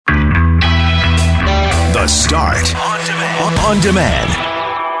The Start. On demand. On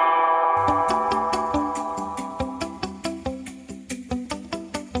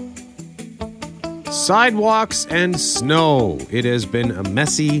demand. Sidewalks and snow. It has been a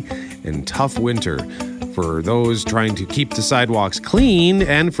messy and tough winter for those trying to keep the sidewalks clean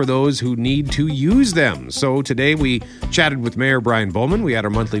and for those who need to use them. So today we chatted with Mayor Brian Bowman. We had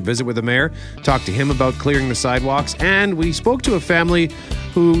our monthly visit with the mayor, talked to him about clearing the sidewalks, and we spoke to a family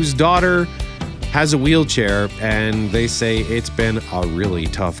whose daughter has a wheelchair, and they say it's been a really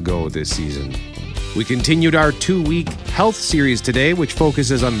tough go this season. We continued our 2-week health series today, which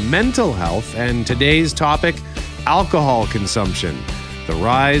focuses on mental health, and today's topic, alcohol consumption, the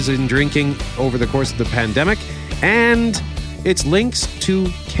rise in drinking over the course of the pandemic, and its links to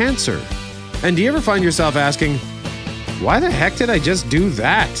cancer. And do you ever find yourself asking, why the heck did I just do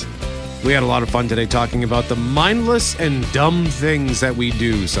that? We had a lot of fun today talking about the mindless and dumb things that we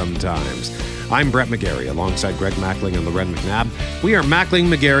do sometimes. I'm Brett McGarry, alongside Greg Mackling and Loren McNabb. We are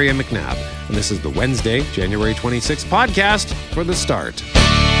Mackling, McGarry, and McNabb, and this is the Wednesday, January 26th podcast for The Start.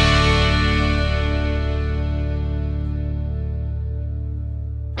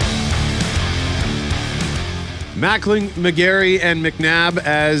 Mackling, McGarry, and McNabb.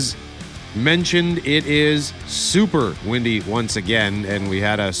 As mentioned, it is super windy once again, and we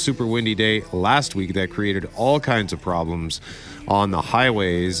had a super windy day last week that created all kinds of problems on the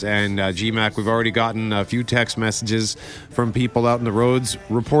highways. And GMAC, we've already gotten a few text messages from people out in the roads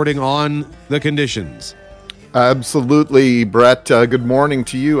reporting on the conditions. Absolutely, Brett. Good morning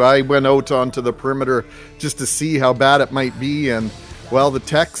to you. I went out onto the perimeter just to see how bad it might be, and well, the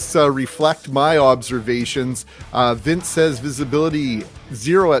texts reflect my observations. Vince says visibility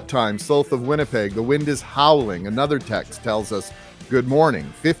 0 at times south of Winnipeg. The wind is howling. Another text tells us, good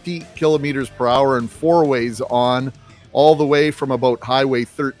morning, 50 kilometers per hour and 4 ways on, all the way from about Highway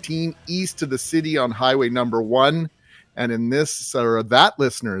 13 east to the city on Highway number 1. And in this or that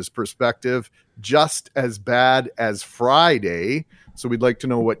listener's perspective, just as bad as Friday. So we'd like to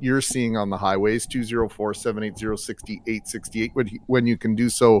know what you're seeing on the highways, 204-780-6868, when you can do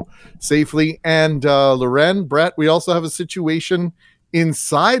so safely. And Loren, Brett, we also have a situation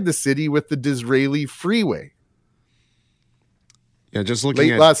inside the city with the Disraeli Freeway. Yeah, just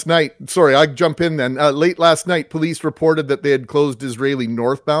looking last night, sorry, I jump in then. Late last night, police reported that they had closed Disraeli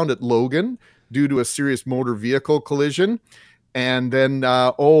northbound at Logan due to a serious motor vehicle collision. And then,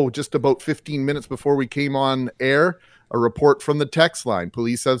 just about 15 minutes before we came on air, a report from the text line.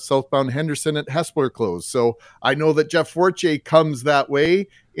 Police have southbound Henderson at Hespeler closed. So I know that Jeff Fortier comes that way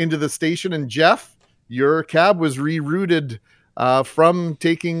into the station. And Jeff, your cab was rerouted from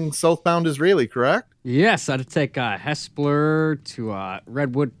taking southbound Disraeli, correct? Yes, I had to take Hespeler to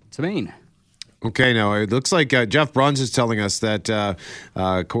Redwood to Maine. Okay, now it looks like Jeff Bruns is telling us that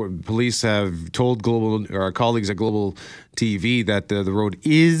police have told our colleagues at Global TV that the road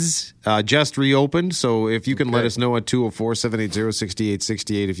is just reopened. So if you can let us know at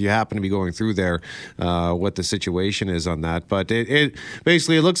 204-780-6868 if you happen to be going through there, what the situation is on that. But it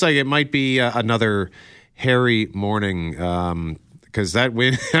basically, it looks like it might be another hairy morning. Because that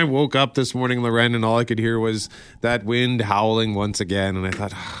wind, I woke up this morning, Loren, and all I could hear was that wind howling once again. And I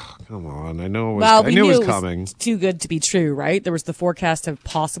thought, come on, I knew it was coming. Too good to be true, right? There was the forecast of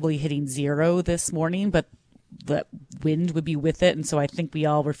possibly hitting 0 this morning, but the wind would be with it. And so I think we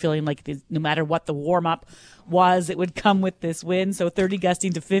all were feeling like no matter what the warm-up was, it would come with this wind. So 30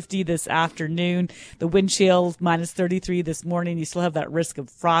 gusting to 50 this afternoon. The wind chill minus 33 this morning. You still have that risk of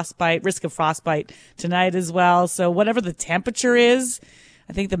frostbite tonight as well. So whatever the temperature is,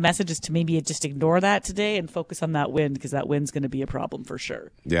 I think the message is to maybe just ignore that today and focus on that wind, because that wind's going to be a problem for sure.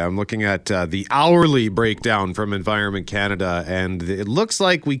 Yeah, I'm looking at the hourly breakdown from Environment Canada, and it looks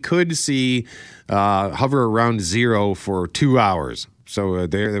like we could see hover around 0 for 2 hours. So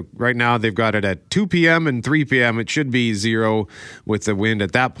right now they've got it at 2 p.m. and 3 p.m. It should be 0 with the wind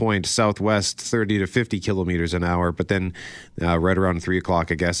at that point, southwest 30 to 50 kilometers an hour. But then right around 3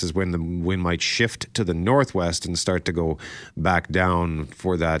 o'clock, I guess, is when the wind might shift to the northwest and start to go back down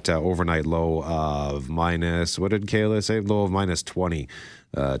for that overnight low of minus, what did Kayla say? Low of minus 20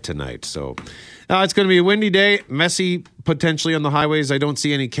 tonight. So it's going to be a windy day, messy potentially on the highways. I don't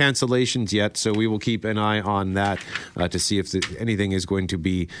see any cancellations yet, so we will keep an eye on that to see if anything is going to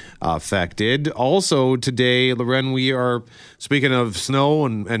be affected. Also today, Loren, we are speaking of snow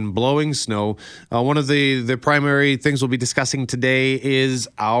and blowing snow. One of the primary things we'll be discussing today is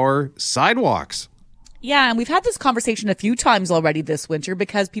our sidewalks. Yeah, and we've had this conversation a few times already this winter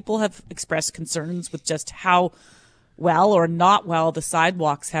because people have expressed concerns with just how well or not well the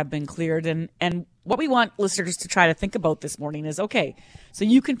sidewalks have been cleared. And what we want listeners to try to think about this morning is, okay, so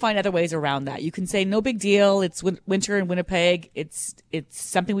you can find other ways around that. You can say, no big deal. It's winter in Winnipeg. It's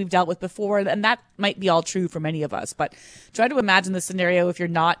something we've dealt with before. And that might be all true for many of us. But try to imagine the scenario if you're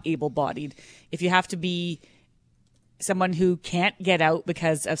not able-bodied, if you have to be someone who can't get out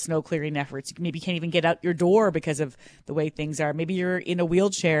because of snow clearing efforts. You maybe can't even get out your door because of the way things are. Maybe you're in a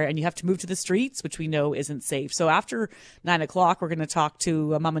wheelchair and you have to move to the streets, which we know isn't safe. So after 9 o'clock, we're going to talk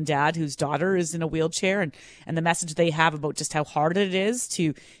to a mom and dad whose daughter is in a wheelchair and the message they have about just how hard it is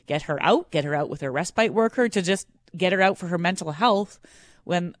to get her out with her respite worker, to just get her out for her mental health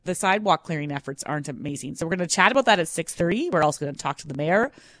when the sidewalk clearing efforts aren't amazing. So we're going to chat about that at 6:30. We're also going to talk to the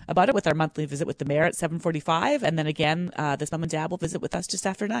mayor about it with our monthly visit with the mayor at 7:45. And then again, this mom and dad will visit with us just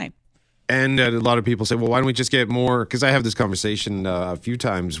after 9. And a lot of people say, well, why don't we just get more? Because I have this conversation a few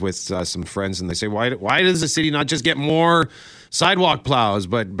times with some friends, and they say, why does the city not just get more sidewalk plows?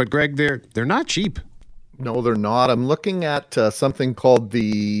 But Greg, they're not cheap. No, they're not. I'm looking at something called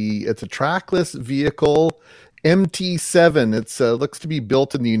it's a trackless vehicle MT7. It's looks to be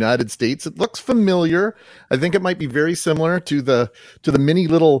built in the United States. It looks familiar. I think it might be very similar to the mini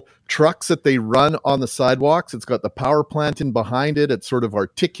little trucks that they run on the sidewalks. It's got the power plant in behind it. It's sort of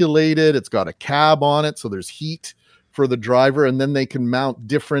articulated. It's got a cab on it, so there's heat for the driver, and then they can mount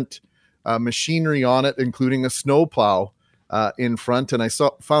different machinery on it, including a snowplow in front. And I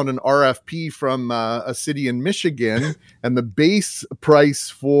found an RFP from a city in Michigan, and the base price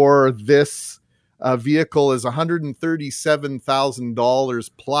for this vehicle is $137,000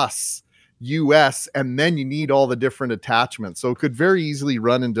 plus US, and then you need all the different attachments. So it could very easily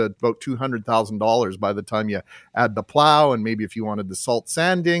run into about $200,000 by the time you add the plow, and maybe if you wanted the salt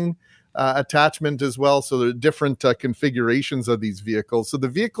sanding attachment as well. So there are different configurations of these vehicles. So the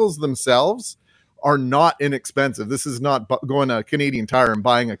vehicles themselves are not inexpensive. This is not going to Canadian Tire and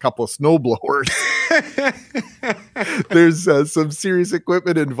buying a couple of snow blowers. There's some serious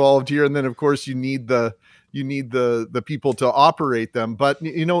equipment involved here, and then of course you need the people to operate them. But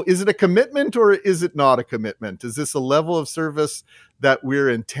is it a commitment or is it not a commitment? Is this a level of service that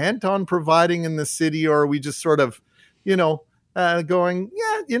we're intent on providing in the city, or are we just sort of going,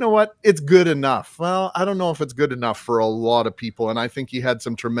 yeah, you know what, it's good enough? Well, I don't know if it's good enough for a lot of people, and I think you had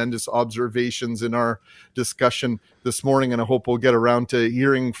some tremendous observations in our discussion this morning, and I hope we'll get around to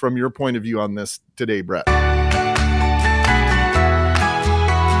hearing from your point of view on this today, Brett.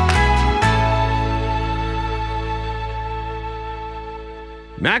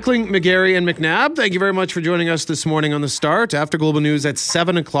 Mackling, McGarry, and McNabb, thank you very much for joining us this morning on The Start. After Global News at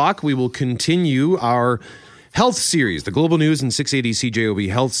 7 o'clock, we will continue our health series, the Global News and 680 CJOB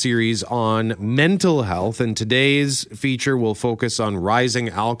health series on mental health. And today's feature will focus on rising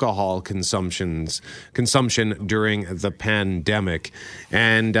alcohol consumption during the pandemic.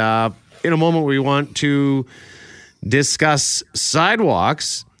 And in a moment, we want to discuss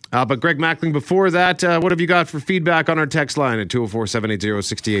sidewalks. But Greg Mackling, before that, what have you got for feedback on our text line at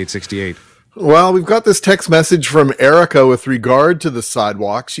 204-780-6868? Well, we've got this text message from Erica with regard to the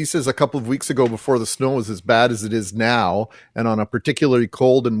sidewalk. She says, a couple of weeks ago, before the snow was as bad as it is now, and on a particularly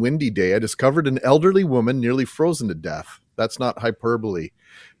cold and windy day, I discovered an elderly woman nearly frozen to death. That's not hyperbole,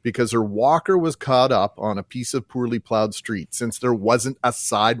 because her walker was caught up on a piece of poorly plowed street, since there wasn't a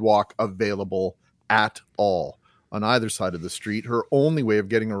sidewalk available at all on either side of the street. Her only way of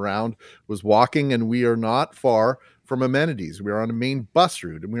getting around was walking, and we are not far from amenities. We are on a main bus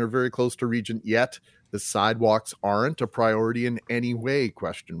route, and we are very close to Regent, yet the sidewalks aren't a priority in any way, ?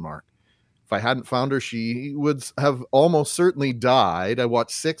 If I hadn't found her, she would have almost certainly died. I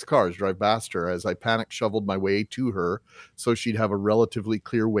watched 6 cars drive past her as I panic shoveled my way to her so she'd have a relatively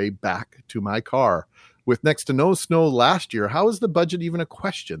clear way back to my car. With next to no snow last year, how is the budget even a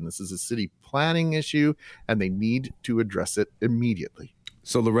question? This is a city planning issue, and they need to address it immediately.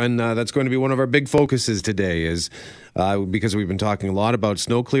 So, Loren, that's going to be one of our big focuses today, is because we've been talking a lot about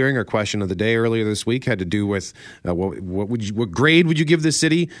snow clearing. Our question of the day earlier this week had to do with what grade would you give the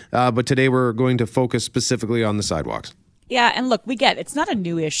city? But today we're going to focus specifically on the sidewalks. Yeah, and look, we get it's not a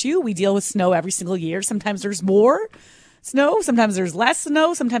new issue. We deal with snow every single year. Sometimes there's more snow, sometimes there's less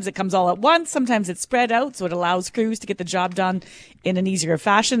snow, sometimes it comes all at once, sometimes it's spread out, so it allows crews to get the job done in an easier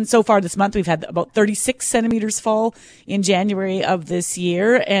fashion. So far this month, we've had about 36 centimeters fall in January of this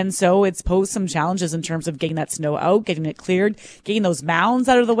year, and so it's posed some challenges in terms of getting that snow out, getting it cleared, getting those mounds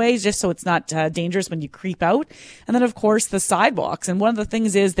out of the way, just so it's not dangerous when you creep out. And then, of course, the sidewalks. And one of the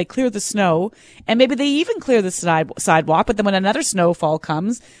things is they clear the snow, and maybe they even clear the sidewalk, but then when another snowfall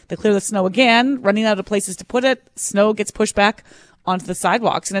comes, they clear the snow again, running out of places to put it, snow gets pushed back onto the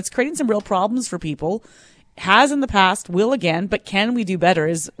sidewalks, and it's creating some real problems for people has in the past, will again, but can we do better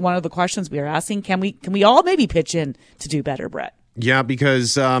is one of the questions we are asking. Can we all maybe pitch in to do better, Brett? Yeah,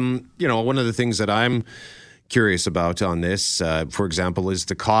 because, one of the things that I'm curious about on this, for example, is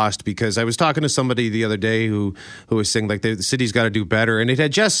the cost. Because I was talking to somebody the other day who was saying like the city's got to do better, and it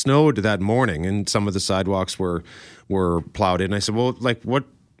had just snowed that morning, and some of the sidewalks were plowed in. And I said, well, like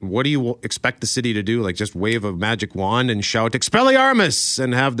what do you expect the city to do? Like just wave a magic wand and shout Expelliarmus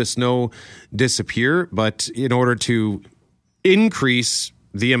and have the snow disappear? But in order to increase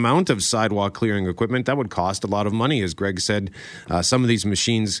the amount of sidewalk clearing equipment, that would cost a lot of money. As Greg said, some of these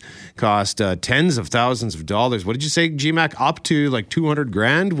machines cost tens of thousands of dollars. What did you say, GMAC? Up to like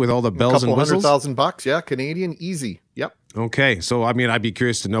 $200,000 with all the bells and whistles? $200,000, yeah, Canadian, easy. Yep. Okay, so I mean, I'd be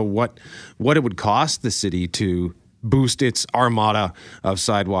curious to know what it would cost the city to boost its armada of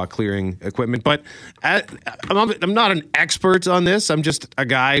sidewalk clearing equipment. But I'm not an expert on this. I'm just a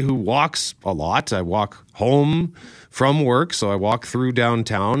guy who walks a lot. I walk home from work, so I walk through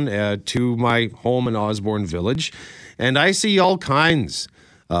downtown to my home in Osborne Village, and I see all kinds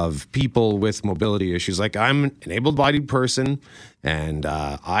of people with mobility issues. Like, I'm an able-bodied person, and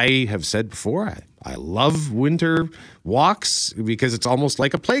I have said before, I love winter walks because it's almost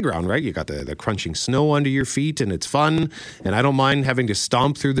like a playground, right? You got the crunching snow under your feet, and it's fun, and I don't mind having to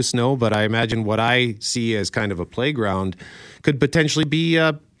stomp through the snow, but I imagine what I see as kind of a playground could potentially be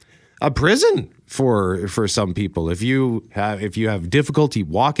a prison for some people. If you have difficulty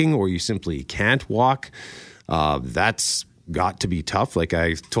walking or you simply can't walk, that's got to be tough. Like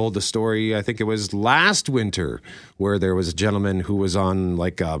I told the story, I think it was last winter, where there was a gentleman who was on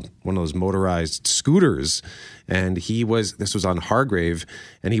like one of those motorized scooters, and this was on Hargrave,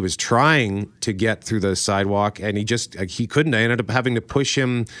 and he was trying to get through the sidewalk, and he couldn't. I ended up having to push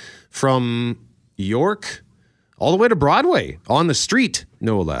him from York all the way to Broadway on the street,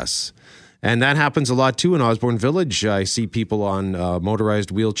 no less. And that happens a lot, too, in Osborne Village. I see people on motorized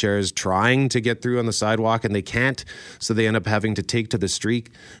wheelchairs trying to get through on the sidewalk, and they can't, so they end up having to take to the street,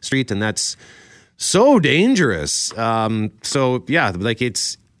 and that's so dangerous. So, yeah, like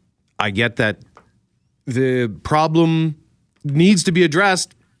I get that the problem needs to be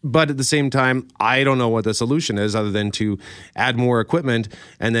addressed, but at the same time, I don't know what the solution is other than to add more equipment,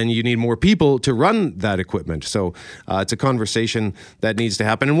 and then you need more people to run that equipment. So it's a conversation that needs to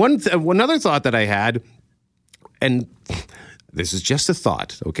happen. And one other thought that I had, and this is just a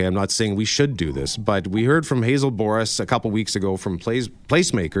thought, okay? I'm not saying we should do this, but we heard from Hazel Boris a couple weeks ago from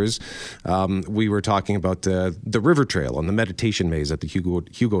Placemakers. We were talking about the river trail on the meditation maze at the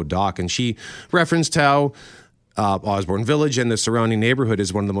Hugo Dock, and she referenced how Osborne Village and the surrounding neighborhood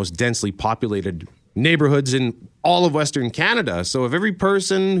is one of the most densely populated neighborhoods in all of Western Canada. So if every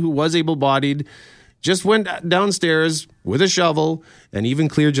person who was able-bodied just went downstairs with a shovel and even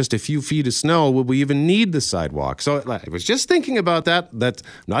cleared just a few feet of snow, would we even need the sidewalk? So I was just thinking about that. That's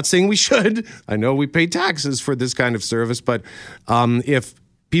not saying we should. I know we pay taxes for this kind of service, but if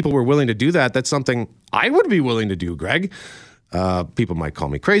people were willing to do that, that's something I would be willing to do, Greg. People might call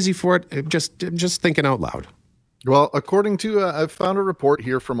me crazy for it. I'm just thinking out loud. Well, according to, I found a report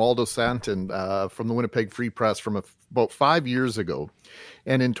here from Aldo Santon from the Winnipeg Free Press from about 5 years ago.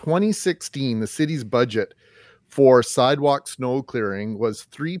 And in 2016, the city's budget for sidewalk snow clearing was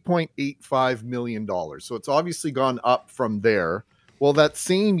 $3.85 million. So it's obviously gone up from there. Well, that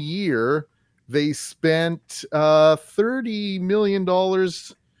same year, they spent $30 million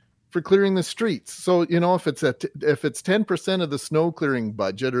for clearing the streets. So, if it's 10% of the snow clearing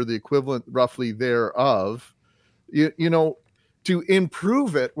budget, or the equivalent roughly thereof, to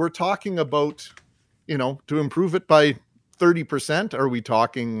improve it, we're talking about, to improve it by 30%. Are we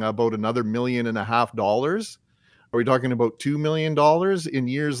talking about another $1.5 million? Are we talking about $2 million in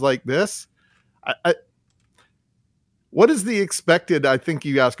years like this? What is the expected? I think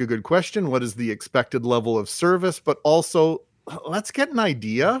you ask a good question. What is the expected level of service? But also, let's get an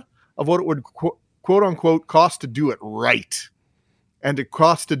idea of what it would quote unquote cost to do it right. And it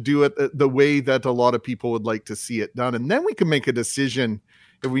costs to do it the way that a lot of people would like to see it done. And then we can make a decision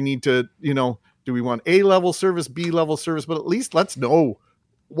if we need to, do we want A-level service, B-level service? But at least let's know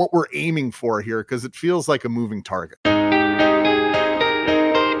what we're aiming for here, because it feels like a moving target.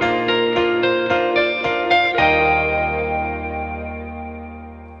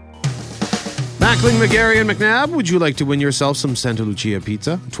 Mackling, McGarry, and McNabb, would you like to win yourself some Santa Lucia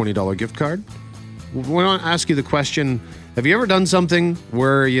pizza, $20 gift card? We want to ask you the question, have you ever done something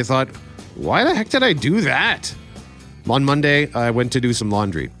where you thought, why the heck did I do that? On Monday, I went to do some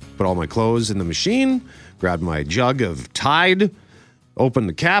laundry, put all my clothes in the machine, grabbed my jug of Tide, opened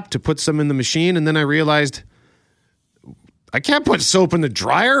the cap to put some in the machine, and then I realized I can't put soap in the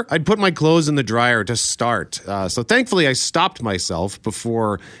dryer. I'd put my clothes in the dryer to start. So thankfully, I stopped myself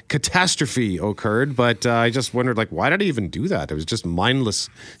before catastrophe occurred. But I just wondered, like, why did I even do that? It was just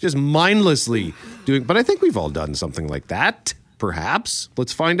mindlessly doing. But I think we've all done something like that, perhaps.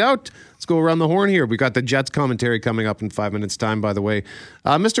 Let's find out. Let's go around the horn here. We got the Jets commentary coming up in 5 minutes' time, by the way.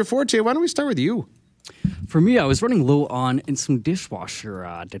 Mr. Forte, why don't we start with you? For me, I was running low on in some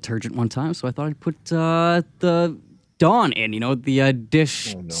dishwasher detergent one time, so I thought I'd put the Dawn in, the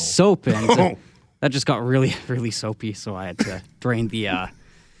dish soap, and that just got really, really soapy, so I had to drain the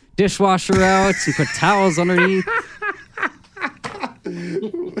dishwasher out and put towels underneath.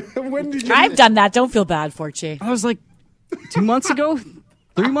 When did you? I've done that. Don't feel bad, Forte. I was like 2 months ago,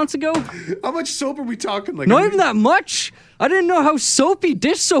 3 months ago. How much soap are we talking? Like, Not even that much. I didn't know how soapy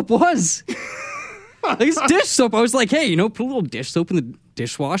dish soap was. Like, it's dish soap. I was like, hey, put a little dish soap in the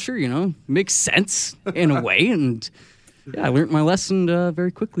dishwasher, makes sense in a way. And yeah, I learned my lesson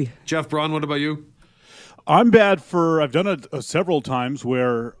very quickly. Jeff Braun, what about you? I'm bad I've done it several times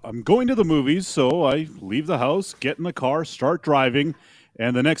where I'm going to the movies, so I leave the house, get in the car, start driving,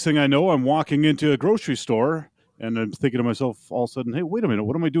 and the next thing I know, I'm walking into a grocery store, and I'm thinking to myself all of a sudden, hey, wait a minute,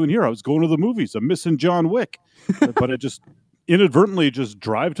 what am I doing here? I was going to the movies. I'm missing John Wick. But I just inadvertently just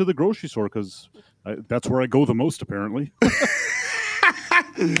drive to the grocery store because that's where I go the most, apparently.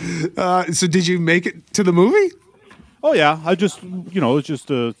 So did you make it to the movie? Oh, yeah. I just, it's just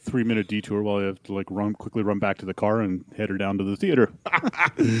a 3-minute detour while I have to quickly run back to the car and head her down to the theater.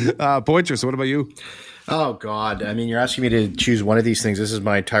 Poitras, what about you? Oh, God. I mean, you're asking me to choose one of these things. This is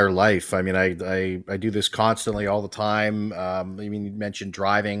my entire life. I mean, I do this constantly all the time. You mentioned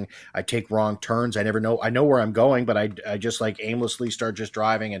driving. I take wrong turns. I know where I'm going, but I just aimlessly start just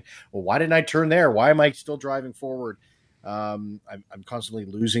driving. And, well, why didn't I turn there? Why am I still driving forward? I'm constantly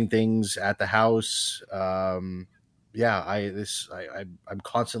losing things at the house. I'm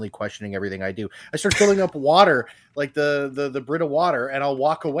constantly questioning everything I do. I start filling up water, like the Brita water, and I'll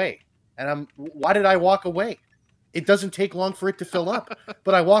walk away. And why did I walk away? It doesn't take long for it to fill up,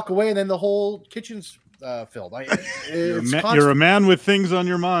 but I walk away and then the whole kitchen's filled. You're a man with things on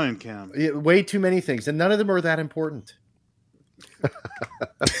your mind, Cam. Way too many things, and none of them are that important.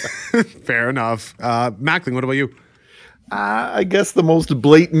 Fair enough. Mackling, what about you? I guess the most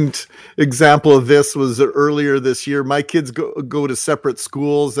blatant example of this was earlier this year. My kids go to separate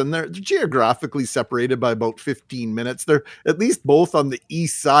schools, and they're geographically separated by about 15 minutes. They're at least both on the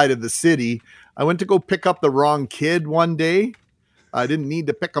east side of the city. I went to go pick up the wrong kid one day. I didn't need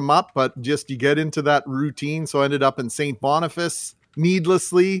to pick them up, but just you get into that routine. So I ended up in St. Boniface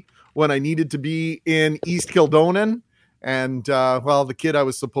needlessly when I needed to be in East Kildonan. And, the kid I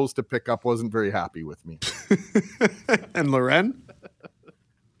was supposed to pick up wasn't very happy with me. And Loren?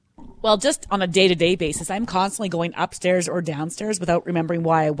 Well, just on a day-to-day basis, I'm constantly going upstairs or downstairs without remembering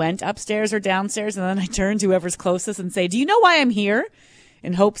why I went upstairs or downstairs. And then I turn to whoever's closest and say, do you know why I'm here?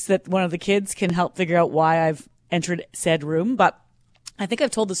 In hopes that one of the kids can help figure out why I've entered said room. But I think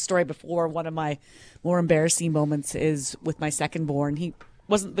I've told this story before. One of my more embarrassing moments is with my second born. He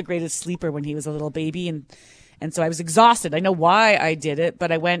wasn't the greatest sleeper when he was a little baby, and so I was exhausted. I know why I did it,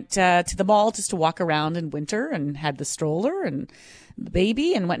 but I went to the mall just to walk around in winter and had the stroller and the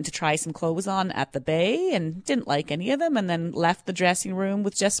baby and went to try some clothes on at the Bay and didn't like any of them, and then left the dressing room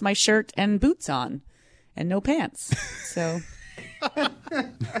with just my shirt and boots on and no pants. So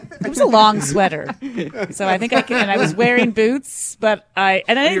it was a long sweater. So I think I was wearing boots, but I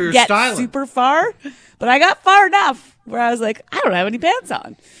didn't get super far, but I got far enough where I was like, I don't have any pants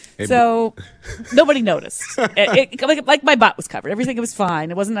on. So nobody noticed. Like my butt was covered. Everything was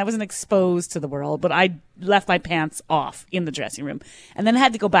fine. I wasn't exposed to the world, but I left my pants off in the dressing room, and then I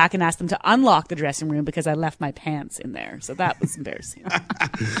had to go back and ask them to unlock the dressing room because I left my pants in there. So that was embarrassing.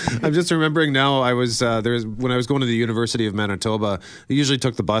 I'm just remembering now. I was when I was going to the University of Manitoba. I usually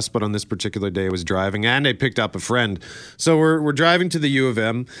took the bus, but on this particular day I was driving, and I picked up a friend. So we're driving to the U of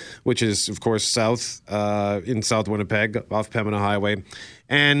M, which is of course south in South Winnipeg off Pembina Highway.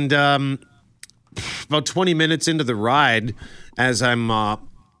 And about 20 minutes into the ride, as I'm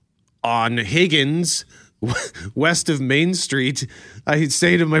on Higgins, west of Main Street, I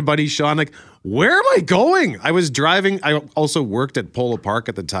say to my buddy Sean, like, where am I going? I was driving. I also worked at Polo Park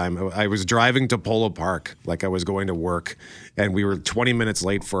at the time. I was driving to Polo Park like I was going to work, and we were 20 minutes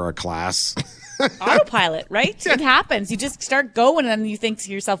late for our class. Autopilot, right? It happens. You just start going, and then you think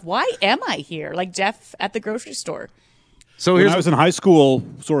to yourself, why am I here? Like Jeff at the grocery store. So when I was in high school,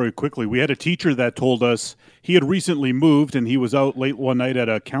 quickly, we had a teacher that told us he had recently moved and he was out late one night at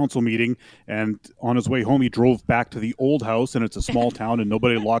a council meeting, and on his way home he drove back to the old house, and it's a small town and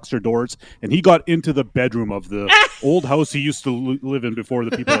nobody locks their doors, and he got into the bedroom of the old house he used to live in before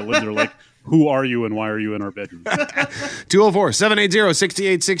the people that lived there like, who are you and why are you in our bedroom?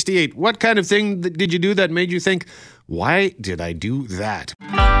 204-780-6868. What kind of thing did you do that made you think, why did I do that?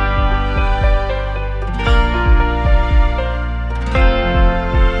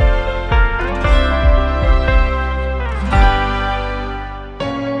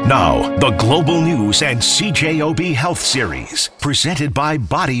 Now, the Global News and CJOB Health Series, presented by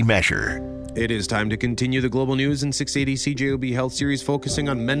Body Measure. It is time to continue the Global News and 680 CJOB Health Series focusing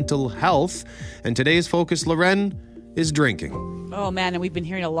on mental health. And today's focus, Loren, is drinking. Oh, man, and we've been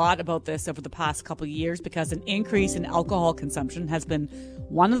hearing a lot about this over the past couple of years because an increase in alcohol consumption has been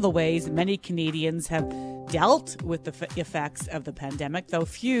one of the ways many Canadians have dealt with the effects of the pandemic, though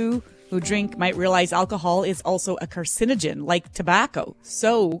few who drink might realize alcohol is also a carcinogen like tobacco.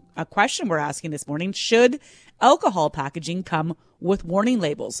 So a question we're asking this morning, should alcohol packaging come with warning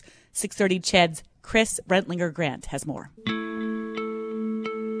labels? 630 CHED's Chris Brentlinger-Grant has more.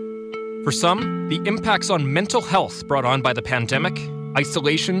 For some, the impacts on mental health brought on by the pandemic,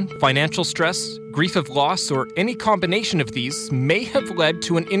 isolation, financial stress, grief of loss, or any combination of these may have led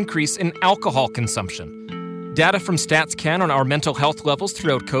to an increase in alcohol consumption. Data from StatsCan on our mental health levels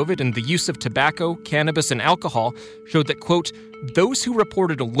throughout COVID and the use of tobacco, cannabis, and alcohol showed that, quote, those who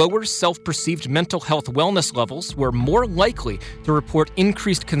reported lower self-perceived mental health wellness levels were more likely to report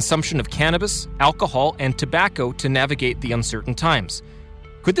increased consumption of cannabis, alcohol, and tobacco to navigate the uncertain times.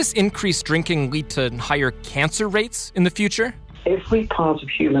 Could this increased drinking lead to higher cancer rates in the future? Every part of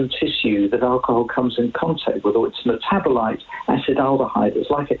human tissue that alcohol comes in contact with, or its metabolite, acetaldehyde,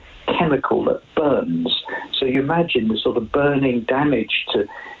 is like a chemical that burns. So you imagine the sort of burning damage to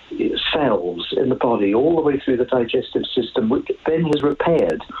cells in the body all the way through the digestive system, which then is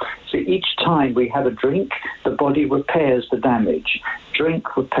repaired. So each time we have a drink, the body repairs the damage.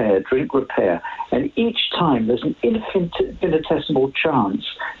 Drink, repair, and each time there's an infinitesimal chance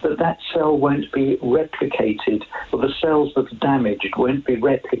that that cell won't be replicated, or the cells that are damaged won't be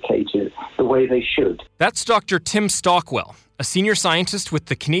replicated the way they should. That's Dr. Tim Stockwell, a senior scientist with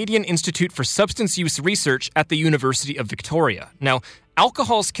the Canadian Institute for Substance Use Research at the University of Victoria. Now,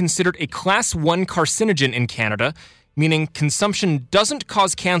 alcohol is considered a Class 1 carcinogen in Canada, meaning consumption doesn't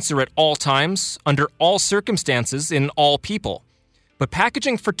cause cancer at all times, under all circumstances, in all people. But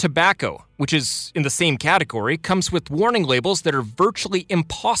packaging for tobacco, which is in the same category, comes with warning labels that are virtually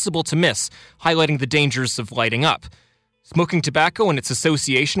impossible to miss, highlighting the dangers of lighting up. Smoking tobacco and its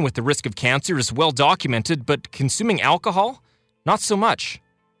association with the risk of cancer is well documented, but consuming alcohol? Not so much.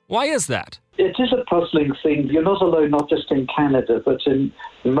 Why is that? It is a puzzling thing. You're not alone, not just in Canada, but in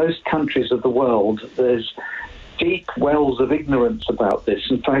most countries of the world. There's deep wells of ignorance about this.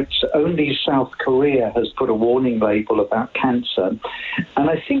 In fact, only South Korea has put a warning label about cancer. And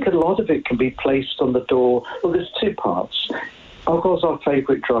I think a lot of it can be placed on the door. Well, there's two parts. Alcohol's our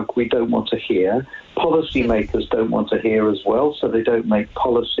favourite drug. We don't want to hear. Policymakers don't want to hear as well, so they don't make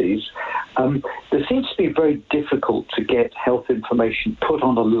policies. There seems to be very difficult to get health information put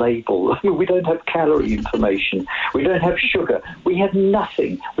on a label. We don't have calorie information. We don't have sugar. We have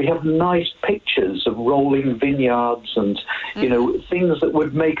nothing. We have nice pictures of rolling vineyards and, things that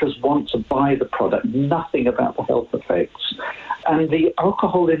would make us want to buy the product. Nothing about the health effects. And the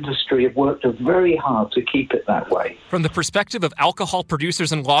alcohol industry have worked very hard to keep it that way. From the perspective of alcohol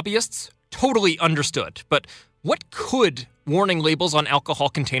producers and lobbyists, totally understood. But what could warning labels on alcohol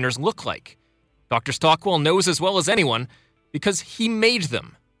containers look like? Dr. Stockwell knows as well as anyone because he made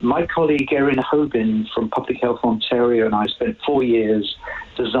them. My colleague Erin Hoban from Public Health Ontario and I spent 4 years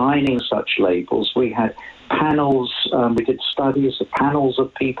designing such labels. We had panels, we did studies of panels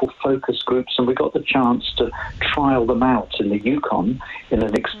of people, focus groups, and we got the chance to trial them out in the Yukon in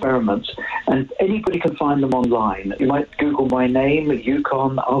an experiment. And anybody can find them online. You might Google my name,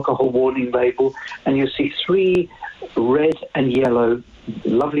 Yukon alcohol warning label, and you'll see 3 red and yellow,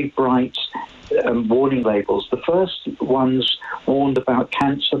 lovely bright warning labels. The first ones warned about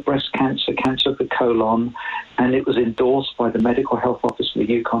cancer, breast cancer, cancer of the colon, and it was endorsed by the Medical Health Office of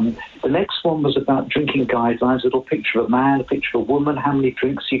the Yukon. The next one was about drinking guidelines, a little picture of a man, a picture of a woman, how many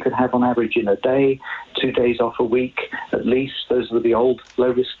drinks you could have on average in a day, 2 days off a week at least. Those were the old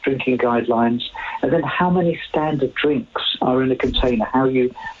low-risk drinking guidelines. And then how many standard drinks are in a container, how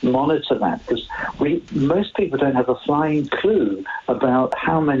you monitor that. Because most people don't have a flying clue about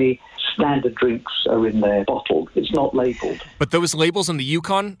how many standard drinks are in their bottle. It's not labelled. But those labels in the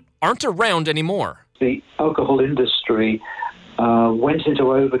Yukon aren't around anymore. the alcohol industry went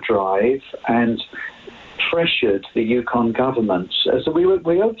into overdrive and pressured the Yukon government. So we were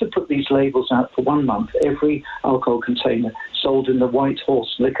able to put these labels out for 1 month. Every alcohol container sold in the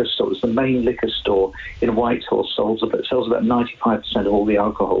Whitehorse liquor store, it's the main liquor store in Whitehorse, sells about 95% of all the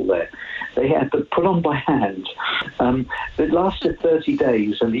alcohol there. They had to put on by hand. It lasted 30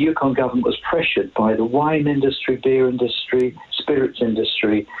 days, and the Yukon government was pressured by the wine industry, beer industry, spirits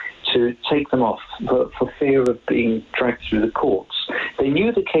industry to take them off for fear of being dragged through the courts. They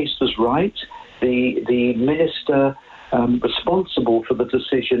knew the case was right. The minister responsible for the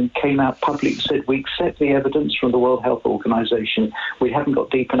decision came out publicly and said, we accept the evidence from the World Health Organization. We haven't got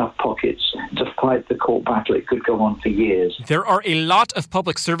deep enough pockets to fight the court battle. It could go on for years. There are a lot of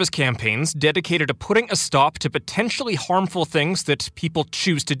public service campaigns dedicated to putting a stop to potentially harmful things that people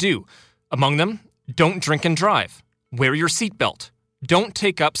choose to do. Among them, don't drink and drive. Wear your seatbelt. Don't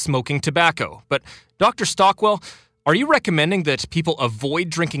take up smoking tobacco. But Dr. Stockwell, are you recommending that people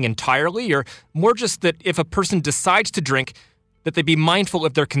avoid drinking entirely, or more just that if a person decides to drink, that they be mindful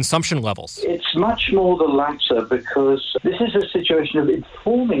of their consumption levels? It's much more the latter, because this is a situation of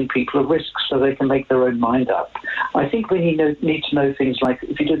informing people of risks so they can make their own mind up. I think we need to know things like,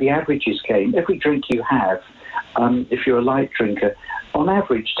 if you do the averages game, every drink you have, if you're a light drinker, on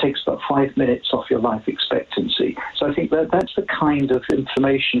average takes about 5 minutes off your life expectancy. So I think that's the kind of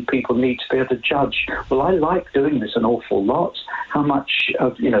information people need to be able to judge. Well, I like doing this an awful lot. How much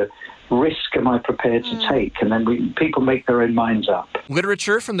of, risk am I prepared to take? And then people make their own minds up.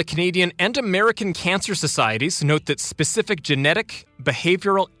 Literature from the Canadian and American Cancer Societies note that specific genetic,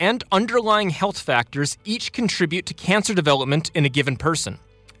 behavioral, and underlying health factors each contribute to cancer development in a given person.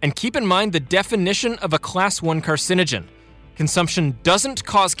 And keep in mind the definition of a Class 1 carcinogen. Consumption doesn't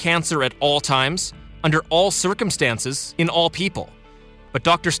cause cancer at all times, under all circumstances, in all people. But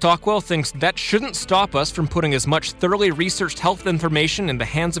Dr. Stockwell thinks that shouldn't stop us from putting as much thoroughly researched health information in the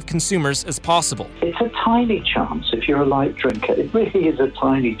hands of consumers as possible. It's a tiny chance if you're a light drinker. It really is a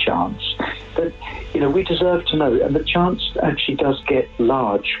tiny chance. But, we deserve to know. And the chance actually does get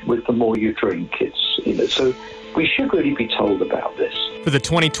large with the more you drink. So we should really be told about this. For the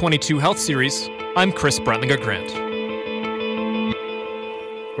 2022 Health Series, I'm Chris Brentlinger-Grant.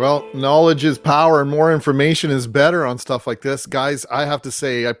 Well, knowledge is power, and more information is better on stuff like this. Guys, I have to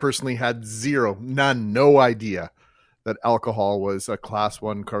say, I personally had no idea that alcohol was a Class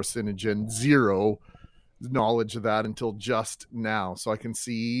 1 carcinogen. Zero knowledge of that until just now. So I can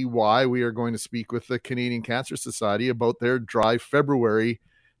see why we are going to speak with the Canadian Cancer Society about their Dry February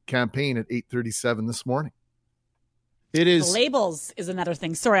campaign at 8:37 this morning. It is. The labels is another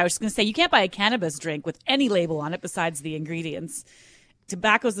thing. Sorry, I was just going to say, you can't buy a cannabis drink with any label on it besides the ingredients.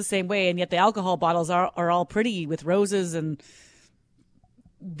 Tobacco's the same way, and yet the alcohol bottles are all pretty with roses and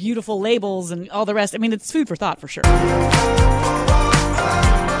beautiful labels and all the rest. I mean, it's food for thought for sure.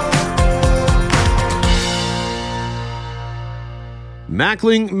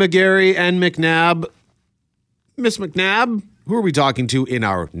 Mackling, McGarry, and McNabb. Miss McNabb, who are we talking to in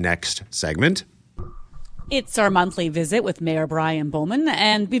our next segment? It's our monthly visit with Mayor Brian Bowman,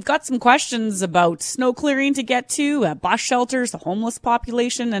 and we've got some questions about snow clearing to get to, bus shelters, the homeless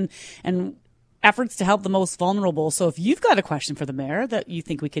population, and efforts to help the most vulnerable. So if you've got a question for the mayor that you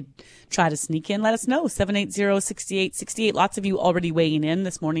think we could try to sneak in, let us know. 780-6868. Lots of you already weighing in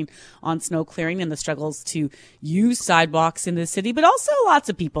this morning on snow clearing and the struggles to use sidewalks in the city, but also lots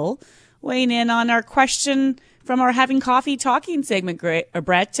of people weighing in on our question from our Having Coffee Talking segment,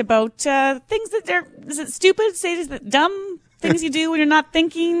 Brett, about things that is it stupid? Is it dumb things you do when you're not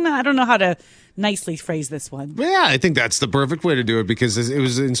thinking? I don't know how to nicely phrase this one. Yeah, I think that's the perfect way to do it, because it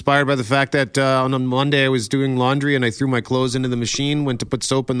was inspired by the fact that on a Monday I was doing laundry and I threw my clothes into the machine, went to put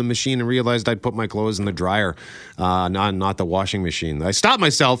soap in the machine and realized I'd put my clothes in the dryer, not the washing machine. I stopped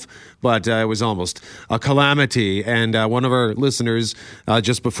myself, but it was almost a calamity. And one of our listeners,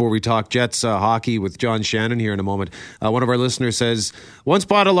 just before we talk Jets hockey with John Shannon here in a moment, one of our listeners says, once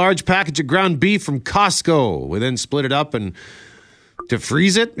bought a large package of ground beef from Costco. We then split it up and to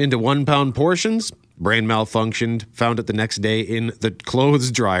freeze it into 1 pound portions. Brain malfunctioned, found it the next day in the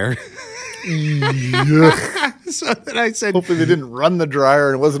clothes dryer. So then I said, hopefully they didn't run the dryer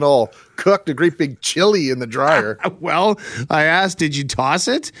and it wasn't all cooked, a great big chili in the dryer. Well, I asked, did you toss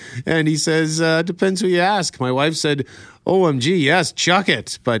it? And he says, depends who you ask. My wife said, OMG, yes, chuck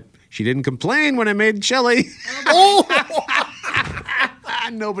it. But she didn't complain when I made chili.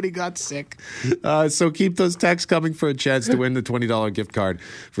 Nobody got sick. So keep those texts coming for a chance to win the $20 gift card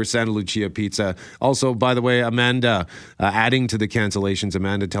for Santa Lucia Pizza. Also, by the way, Amanda, adding to the cancellations,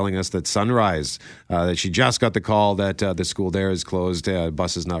 Amanda telling us that Sunrise, that she just got the call that the school there is closed.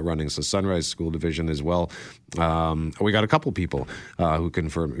 Bus is not running. So Sunrise School Division as well. We got a couple people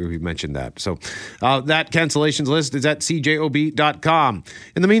who mentioned that. So that cancellations list is at cjob.com.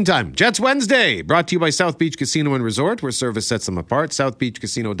 In the meantime, Jets Wednesday, brought to you by South Beach Casino and Resort, where service sets them apart,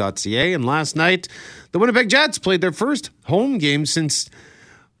 southbeachcasino.ca. And last night, the Winnipeg Jets played their first home game since,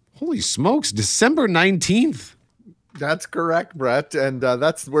 holy smokes, December 19th. That's correct, Brett. And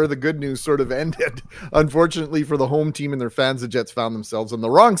that's where the good news sort of ended. Unfortunately for the home team and their fans, the Jets found themselves on the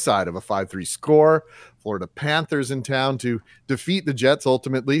wrong side of a 5-3 score. Florida Panthers in town to defeat the Jets.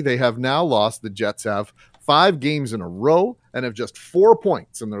 Ultimately, they have now lost. The Jets have 5 games in a row and have just 4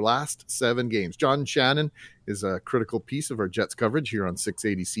 points in their last 7 games. John Shannon is a critical piece of our Jets coverage here on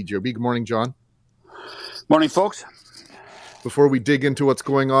 680 CJOB. Good morning, John. Morning, folks. Before we dig into what's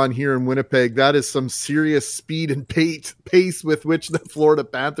going on here in Winnipeg, that is some serious speed and pace with which the Florida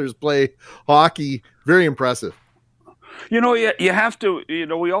Panthers play hockey. Very impressive. You have to,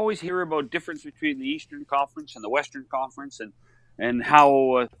 we always hear about difference between the Eastern Conference and the Western Conference and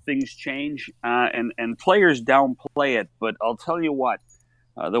how things change and players downplay it. But I'll tell you what,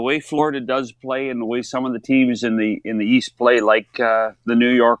 the way Florida does play and the way some of the teams in the East play, like the New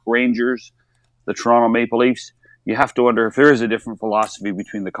York Rangers, the Toronto Maple Leafs, you have to wonder if there is a different philosophy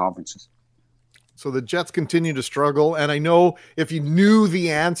between the conferences. So the Jets continue to struggle, and I know if you knew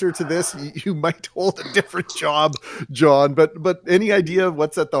the answer to this, you might hold a different job, John. But any idea of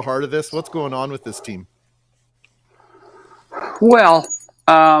what's at the heart of this? What's going on with this team? Well,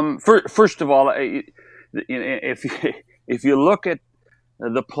 first of all, if you look at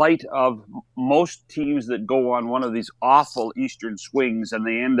the plight of most teams that go on one of these awful Eastern swings and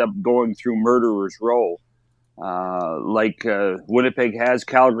they end up going through Murderer's Row, like Winnipeg has,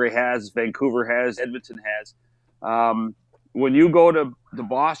 Calgary has, Vancouver has, Edmonton has. When you go to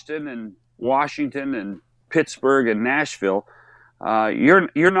Boston and Washington and Pittsburgh and Nashville,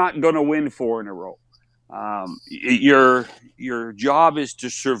 you're not going to win 4 in a row. Your job is to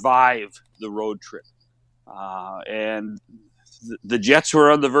survive the road trip, and the Jets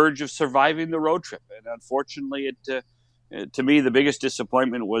were on the verge of surviving the road trip, and unfortunately, to me, the biggest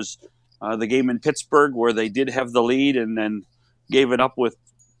disappointment was the game in Pittsburgh, where they did have the lead and then gave it up with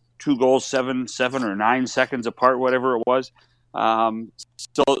 2 goals, 7 or 9 seconds apart, whatever it was.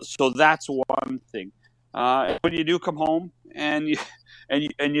 So that's one thing. When you do come home and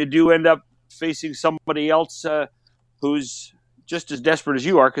you do end up facing somebody else who's just as desperate as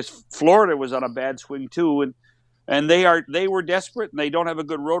you are, because Florida was on a bad swing too, and they were desperate and they don't have a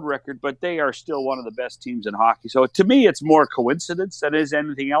good road record, but they are still one of the best teams in hockey. So to me, it's more coincidence than it is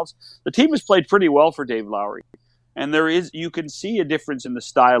anything else. The team has played pretty well for Dave Lowry, and you can see a difference in the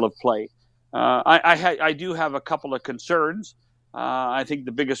style of play. I do have a couple of concerns. I think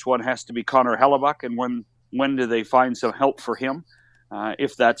the biggest one has to be Connor Hellebuck, and when do they find some help for him,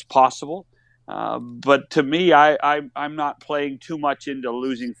 if that's possible. But to me, I'm not playing too much into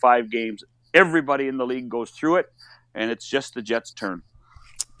losing 5 games. Everybody in the league goes through it, and it's just the Jets' turn.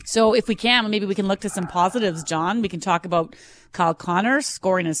 So if we can, maybe we can look to some positives, John. We can talk about Kyle Connor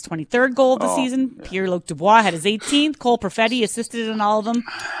scoring his 23rd goal of the season. Yeah. Pierre-Luc Dubois had his 18th. Cole Perfetti assisted in all of them.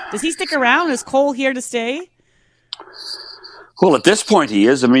 Does he stick around? Is Cole here to stay? Well, at this point he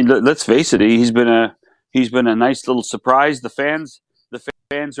is. I mean, let's face it. He's been a nice little surprise. The fans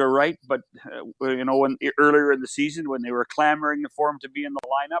are right, but when earlier in the season when they were clamoring for him to be in the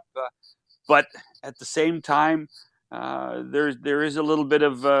lineup, but at the same time, there is a little bit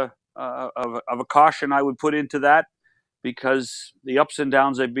of a caution I would put into that, because the ups and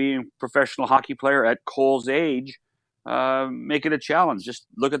downs of being a professional hockey player at Cole's age make it a challenge. Just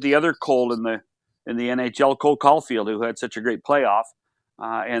look at the other Cole in the NHL, Cole Caulfield, who had such a great playoff,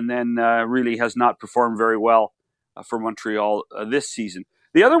 and then really has not performed very well for Montreal this season.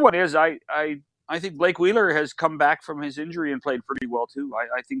 The other one is I think Blake Wheeler has come back from his injury and played pretty well too.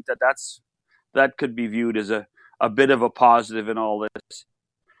 I think that could be viewed as a bit of a positive in all this.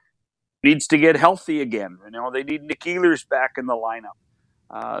 Needs to get healthy again. They need Nick Ehlers back in the lineup.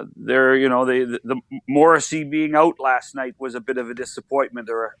 The Morrissey being out last night was a bit of a disappointment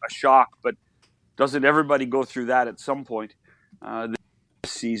or a shock, but doesn't everybody go through that at some point this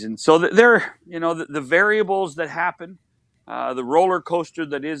season? So the variables that happen, the roller coaster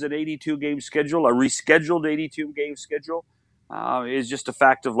that is an 82-game schedule, a rescheduled 82-game schedule, is just a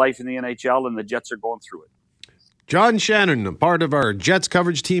fact of life in the NHL, and the Jets are going through it. John Shannon, a part of our Jets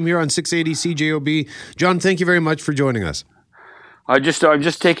coverage team here on 680 CJOB. John, thank you very much for joining us. I'm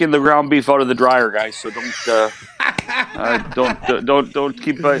just taking the ground beef out of the dryer, guys. So don't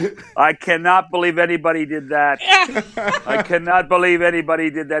keep. I cannot believe anybody did that. I cannot believe anybody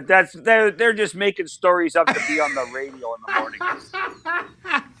did that. They're just making stories up to be on the radio in the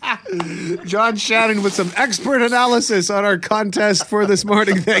morning. John Shannon with some expert analysis on our contest for this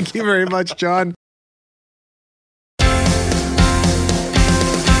morning. Thank you very much, John.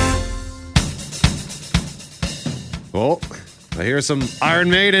 Well, I hear some Iron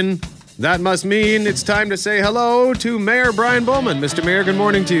Maiden. That must mean it's time to say hello to Mayor Brian Bowman. Mr. Mayor, good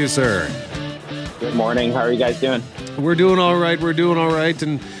morning to you, sir. Good morning. How are you guys doing? We're doing all right.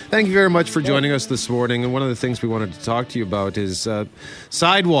 And thank you very much for joining us this morning. And one of the things we wanted to talk to you about is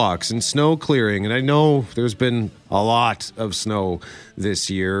sidewalks and snow clearing. And I know there's been a lot of snow this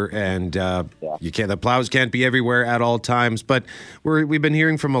year, and the plows can't be everywhere at all times. But we've been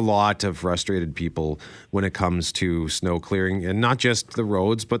hearing from a lot of frustrated people when it comes to snow clearing, and not just the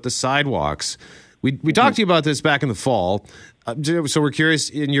roads, but the sidewalks. We talked to you about this back in the fall. So we're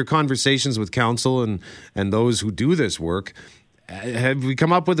curious, in your conversations with council and those who do this work, have we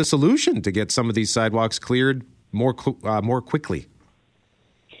come up with a solution to get some of these sidewalks cleared more quickly?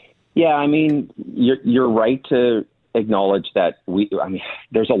 Yeah, I mean, you're right to acknowledge that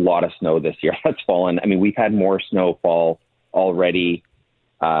there's a lot of snow this year that's fallen. I mean, we've had more snowfall already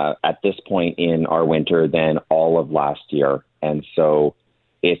at this point in our winter than all of last year, and so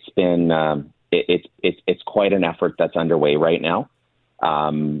it's been it's quite an effort that's underway right now.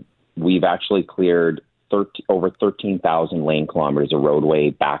 We've actually cleared over 13,000 lane kilometers of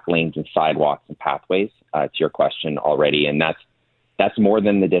roadway, back lanes, and sidewalks and pathways. To your question already, and that's more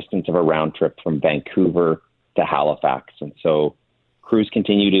than the distance of a round trip from Vancouver to Halifax. And so crews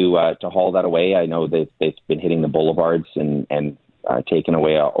continue to haul that away. I know they've been hitting the boulevards and taken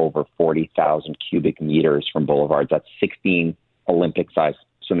away over 40,000 cubic meters from boulevards. That's 16 Olympic-sized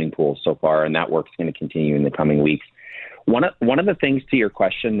swimming pools so far, and that work's going to continue in the coming weeks. One of the things to your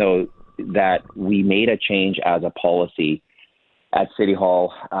question, though, that we made a change as a policy at City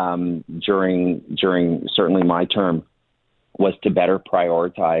Hall during certainly my term was to better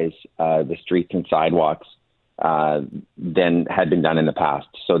prioritize the streets and sidewalks than had been done in the past.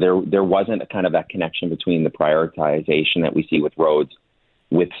 So there wasn't a kind of that connection between the prioritization that we see with roads,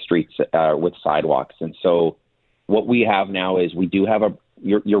 with streets, with sidewalks. And so what we have now is we do have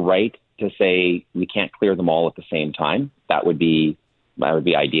you're right to say we can't clear them all at the same time. That would be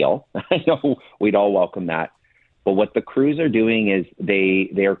ideal. I know we'd all welcome that. But what the crews are doing is they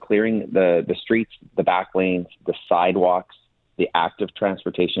are clearing the streets, the back lanes, the sidewalks, the active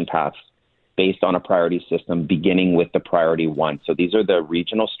transportation paths based on a priority system, beginning with the priority 1. So these are the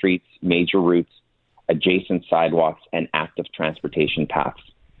regional streets, major routes, adjacent sidewalks, and active transportation paths.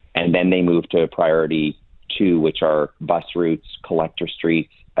 And then they move to priority 2, which are bus routes, collector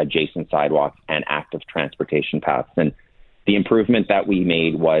streets, adjacent sidewalks, and active transportation paths. And the improvement that we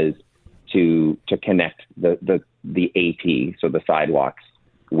made was to connect the AP, so the sidewalks,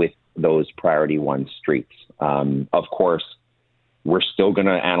 with those priority 1 streets. Of course, we're still going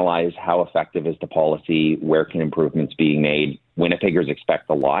to analyze how effective is the policy, where can improvements be made. Winnipeggers expect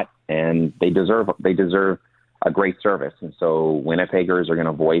a lot, and they deserve a great service. And so Winnipeggers are going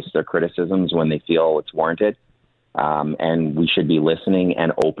to voice their criticisms when they feel it's warranted. And we should be listening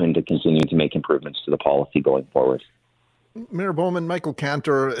and open to continuing to make improvements to the policy going forward. Mayor Bowman, Michael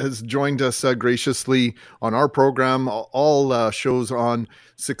Cantor has joined us graciously on our program, all shows on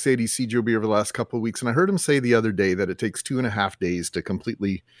 680 CJOB over the last couple of weeks. And I heard him say the other day that it takes 2.5 days to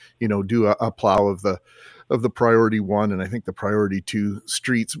completely, do a plow of the priority 1 and I think the priority 2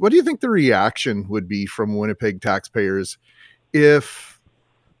 streets. What do you think the reaction would be from Winnipeg taxpayers if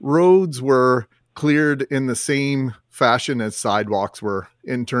roads were cleared in the same fashion as sidewalks were,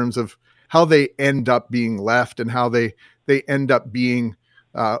 in terms of how they end up being left and how they end up being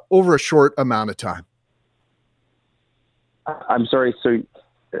over a short amount of time? I'm sorry. So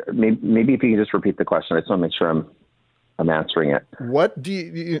maybe if you can just repeat the question. I just want to make sure I'm answering it. What do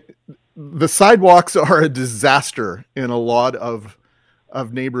you the sidewalks are a disaster in a lot of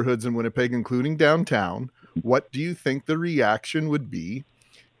neighborhoods in Winnipeg, including downtown. What do you think the reaction would be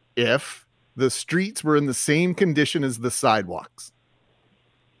if the streets were in the same condition as the sidewalks?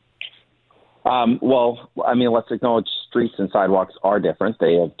 Well, I mean, let's acknowledge streets and sidewalks are different.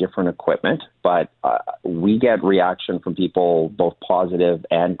 They have different equipment, but we get reaction from people, both positive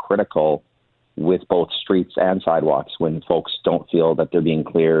and critical, with both streets and sidewalks when folks don't feel that they're being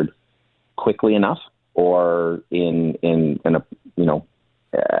cleared quickly enough or in a,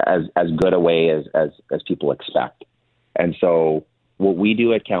 as good a way as people expect. And so what we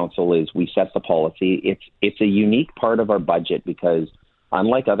do at council is we set the policy. It's a unique part of our budget because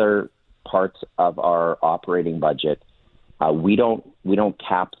unlike other parts of our operating budget, we don't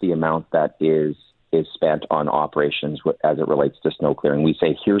cap the amount that is spent on operations as it relates to snow clearing. We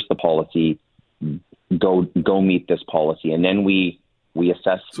say, here's the policy, go meet this policy, and then we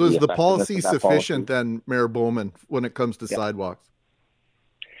assess. So is the policy sufficient then, Mayor Bowman, when it comes to sidewalks?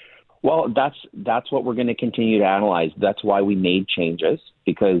 Well, that's what we're going to continue to analyze. That's why we made changes,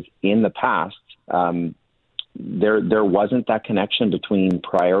 because in the past, there wasn't that connection between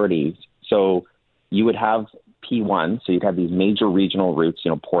priorities. So you would have P1, so you'd have these major regional routes,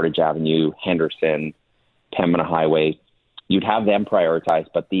 Portage Avenue, Henderson, Pembina Highway. You'd have them prioritized,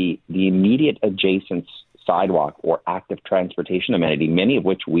 but the immediate adjacent sidewalk or active transportation amenity, many of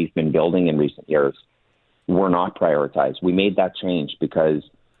which we've been building in recent years, were not prioritized. We made that change because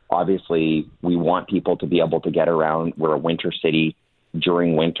obviously we want people to be able to get around. We're a winter city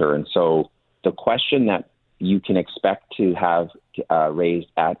during winter. And so the question that you can expect to have raised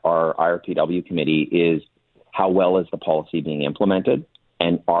at our IRPW committee is, how well is the policy being implemented?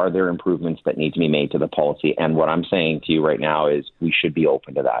 And are there improvements that need to be made to the policy? And what I'm saying to you right now is we should be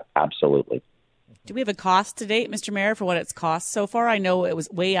open to that. Absolutely. Do we have a cost to date, Mr. Mayor, for what it's cost so far? I know it was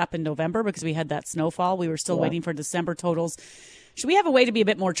way up in November because we had that snowfall. We were still waiting for December totals. Should we have a way to be a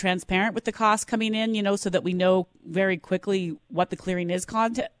bit more transparent with the cost coming in, so that we know very quickly what the clearing is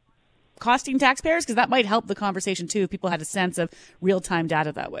costing taxpayers? Because that might help the conversation, too, if people had a sense of real-time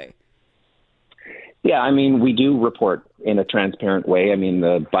data that way. Yeah, we do report in a transparent way.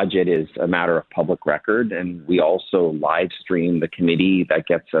 The budget is a matter of public record, and we also live stream the committee that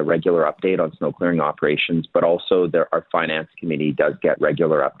gets a regular update on snow clearing operations, but also our finance committee does get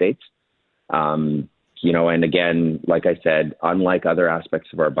regular updates. And again, like I said, unlike other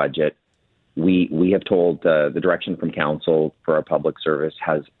aspects of our budget, we have told the direction from council for our public service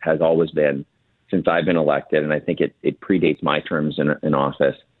has always been, since I've been elected, and I think it predates my terms in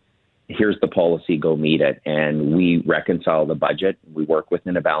office, here's the policy, go meet it. And we reconcile the budget. We work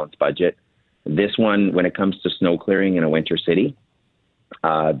within a balanced budget. This one, when it comes to snow clearing in a winter city,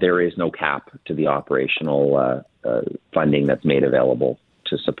 there is no cap to the operational funding that's made available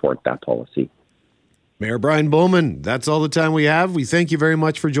to support that policy. Mayor Brian Bowman, that's all the time we have. We thank you very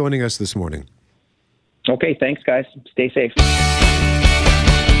much for joining us this morning. Okay, thanks, guys. Stay safe.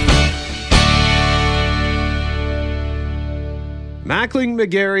 Mackling,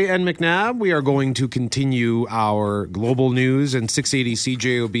 McGarry, and McNabb, we are going to continue our global news and 680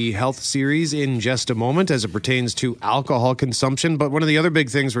 CJOB health series in just a moment as it pertains to alcohol consumption. But one of the other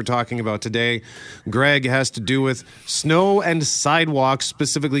big things we're talking about today, Greg, has to do with snow and sidewalks,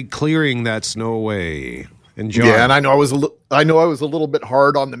 specifically clearing that snow away. And John. Yeah, and I know I was a little bit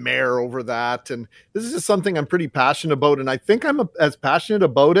hard on the mayor over that. And this is just something I'm pretty passionate about. And I think I'm as passionate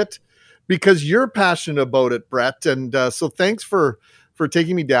about it because you're passionate about it, Brett. And so thanks for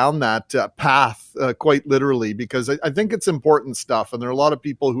taking me down that path, quite literally, because I think it's important stuff. And there are a lot of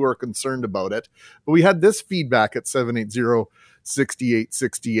people who are concerned about it. But we had this feedback at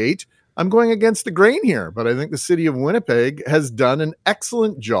 780-6868. I'm going against the grain here, but I think the city of Winnipeg has done an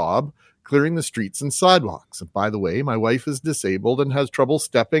excellent job clearing the streets and sidewalks. And by the way, my wife is disabled and has trouble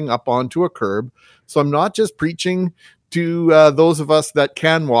stepping up onto a curb. So I'm not just preaching to those of us that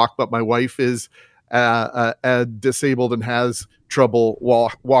can walk, but my wife is disabled and has trouble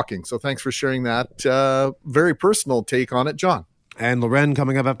walking. So thanks for sharing that very personal take on it, John. And Loren,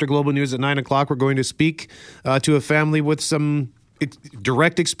 coming up after Global News at 9 o'clock, we're going to speak to a family with some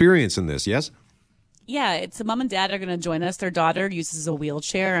direct experience in this, yes? Yeah, it's a mom and dad are going to join us. Their daughter uses a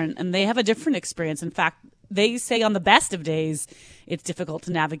wheelchair, and they have a different experience. In fact, they say on the best of days, it's difficult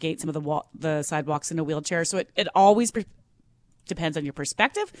to navigate some of the sidewalks in a wheelchair. So it always depends on your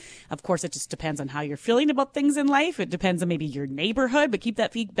perspective. Of course, it just depends on how you're feeling about things in life. It depends on maybe your neighborhood, but keep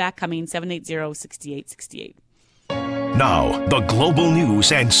that feedback coming, 780-6868. Now, the Global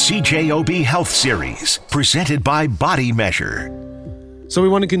News and CJOB Health Series, presented by Body Measure. So we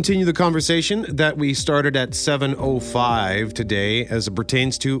want to continue the conversation that we started at 7:05 today as it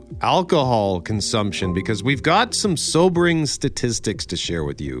pertains to alcohol consumption, because we've got some sobering statistics to share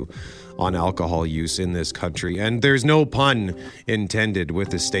with you on alcohol use in this country. And there's no pun intended with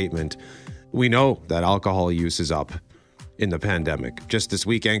this statement. We know that alcohol use is up in the pandemic. Just this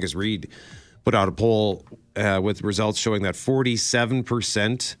week, Angus Reid put out a poll with results showing that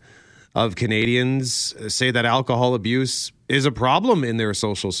 47% of Canadians say that alcohol abuse is a problem in their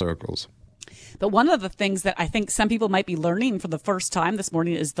social circles. But one of the things that I think some people might be learning for the first time this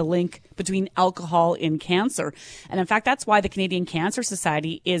morning is the link between alcohol and cancer. And in fact, that's why the Canadian Cancer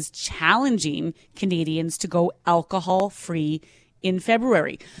Society is challenging Canadians to go alcohol-free in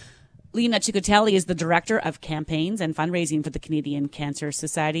February. Lena Ciccatelli is the Director of Campaigns and Fundraising for the Canadian Cancer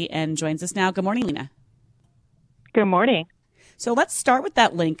Society and joins us now. Good morning, Lena. Good morning. So let's start with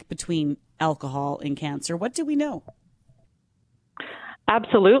that link between alcohol and cancer. What do we know?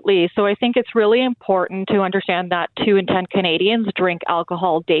 Absolutely. So I think it's really important to understand that 2 in 10 Canadians drink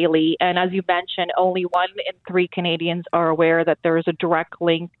alcohol daily. And as you mentioned, only 1 in 3 Canadians are aware that there is a direct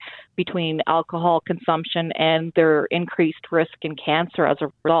link between alcohol consumption and their increased risk in cancer as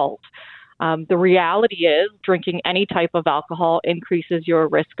a result. The reality is drinking any type of alcohol increases your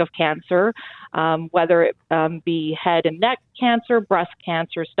risk of cancer, whether it be head and neck cancer, breast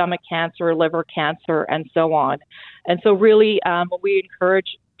cancer, stomach cancer, liver cancer, and so on. And so really, we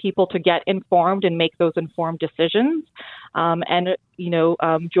encourage people to get informed and make those informed decisions.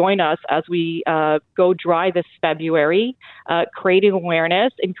 Join us as we go dry this February, creating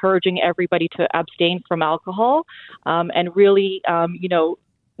awareness, encouraging everybody to abstain from alcohol, and really,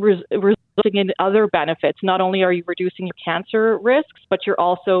 resulting in other benefits. Not only are you reducing your cancer risks, but you're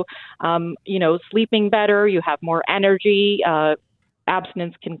also, sleeping better. You have more energy.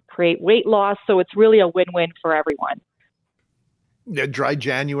 Abstinence can create weight loss. So it's really a win-win for everyone. Yeah, dry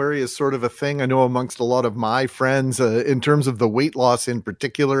January is sort of a thing I know amongst a lot of my friends in terms of the weight loss in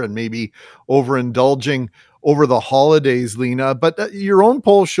particular, and maybe overindulging over the holidays, Lena. But your own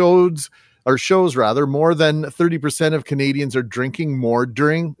poll shows more than 30% of Canadians are drinking more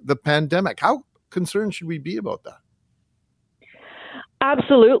during the pandemic. How concerned should we be about that?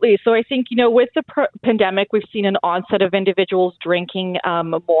 Absolutely. So I think, with the pandemic, we've seen an onset of individuals drinking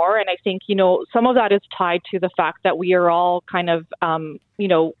more. And I think, some of that is tied to the fact that we are all kind of,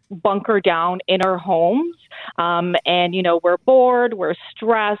 bunker down in our homes. We're bored, we're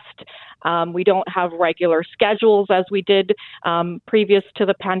stressed. We don't have regular schedules as we did previous to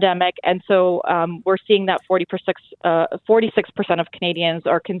the pandemic. And so we're seeing that 46% of Canadians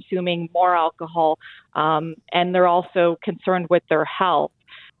are consuming more alcohol, and they're also concerned with their health.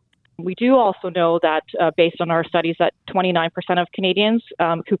 We do also know that based on our studies that 29% of Canadians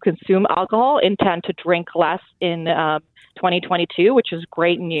who consume alcohol intend to drink less in 2022, which is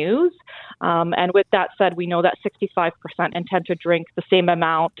great news. And with that said, we know that 65% intend to drink the same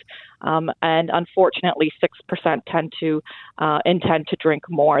amount, and unfortunately 6% intend to drink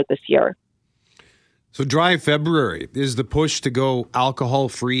more this year. So dry February, is the push to go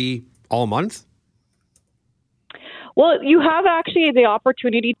alcohol-free all month? Well, you have actually the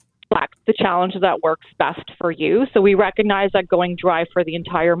opportunity to select the challenge that works best for you. So we recognize that going dry for the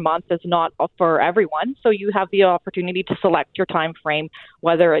entire month is not for everyone. So you have the opportunity to select your time frame,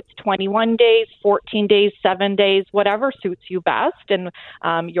 whether it's 21 days, 14 days, 7 days, whatever suits you best and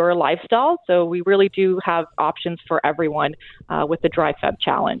your lifestyle. So we really do have options for everyone with the Dry Feb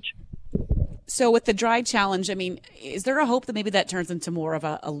challenge. So with the dry challenge, is there a hope that maybe that turns into more of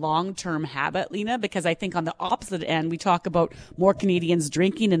a long-term habit, Lena? Because I think on the opposite end, we talk about more Canadians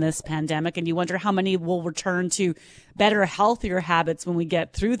drinking in this pandemic, and you wonder how many will return to better, healthier habits when we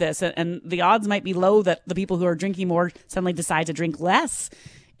get through this. And the odds might be low that the people who are drinking more suddenly decide to drink less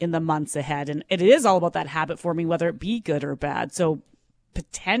in the months ahead. And it is all about that habit forming, whether it be good or bad. So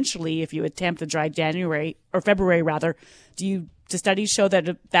potentially, if you attempt a dry January or February rather, do studies show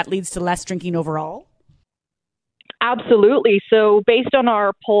that that leads to less drinking overall? Absolutely. So based on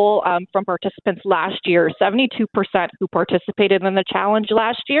our poll from participants last year, 72% who participated in the challenge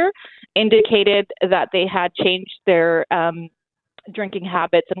last year indicated that they had changed their drinking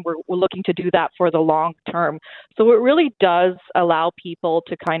habits, and we're looking to do that for the long term. So it really does allow people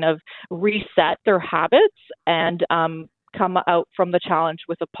to kind of reset their habits and come out from the challenge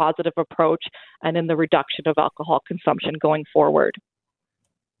with a positive approach and in the reduction of alcohol consumption going forward.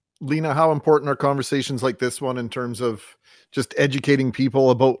 Lena, how important are conversations like this one in terms of just educating people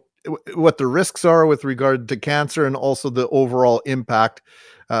about what the risks are with regard to cancer and also the overall impact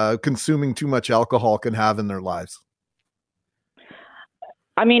consuming too much alcohol can have in their lives?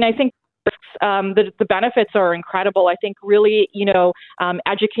 I think the benefits are incredible. I think really,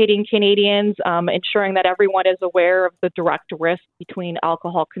 educating Canadians, ensuring that everyone is aware of the direct risk between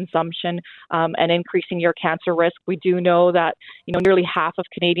alcohol consumption and increasing your cancer risk. We do know that, nearly half of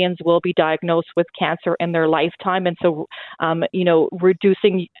Canadians will be diagnosed with cancer in their lifetime. And so,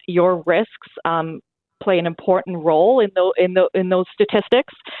 reducing your risks play an important role in those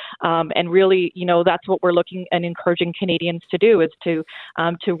statistics, and really, that's what we're looking and encouraging Canadians to do, is to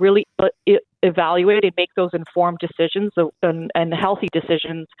really evaluate and make those informed decisions and healthy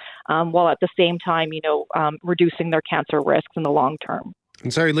decisions, while at the same time, reducing their cancer risks in the long term.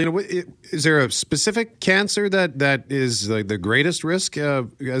 I'm sorry, Lena, is there a specific cancer that is like the greatest risk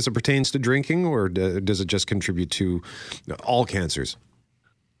as it pertains to drinking, or does it just contribute to all cancers?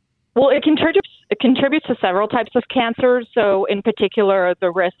 Well, it contributes to several types of cancers. So in particular,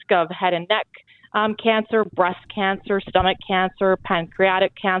 the risk of head and neck cancer, breast cancer, stomach cancer,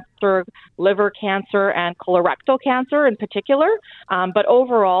 pancreatic cancer, liver cancer, and colorectal cancer in particular. But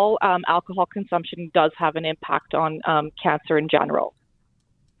overall, alcohol consumption does have an impact on cancer in general.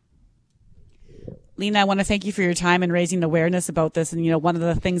 Lena, I want to thank you for your time and raising awareness about this. And, you know, one of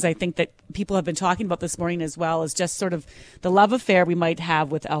the things I think that people have been talking about this morning as well is just sort of the love affair we might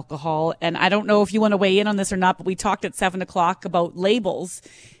have with alcohol. And I don't know if you want to weigh in on this or not, but we talked at 7:00 about labels.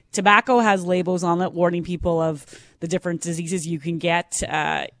 Tobacco has labels on it warning people of the different diseases you can get.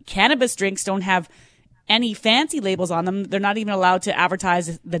 Cannabis drinks don't have any fancy labels on them. They're not even allowed to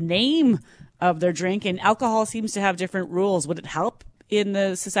advertise the name of their drink. And alcohol seems to have different rules. Would it help, in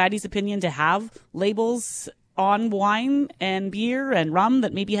the society's opinion, to have labels on wine and beer and rum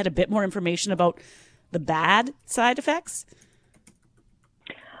that maybe had a bit more information about the bad side effects?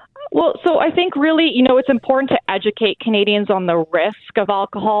 Well, so I think really, you know, it's important to educate Canadians on the risk of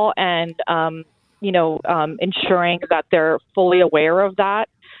alcohol and, ensuring that they're fully aware of that.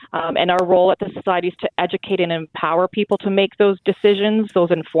 And our role at the society is to educate and empower people to make those decisions,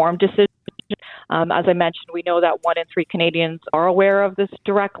 those informed decisions. As I mentioned, we know that 1 in 3 Canadians are aware of this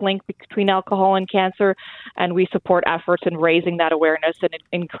direct link between alcohol and cancer, and we support efforts in raising that awareness and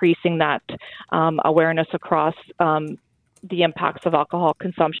increasing that awareness across the impacts of alcohol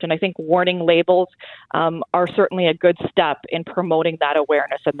consumption. I think warning labels are certainly a good step in promoting that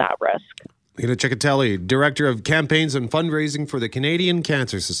awareness and that risk. Lena Ciccatelli, Director of Campaigns and Fundraising for the Canadian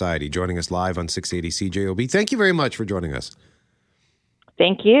Cancer Society, joining us live on 680 CJOB. Thank you very much for joining us.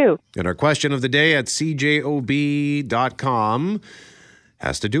 Thank you. And our question of the day at cjob.com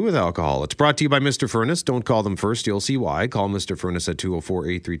has to do with alcohol. It's brought to you by Mr. Furnace. Don't call them first. You'll see why. Call Mr. Furnace at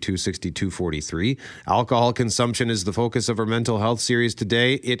 204-832-6243. Alcohol consumption is the focus of our mental health series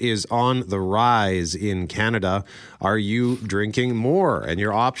today. It is on the rise in Canada. Are you drinking more? And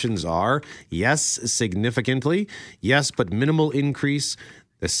your options are yes, significantly, yes, but minimal increase,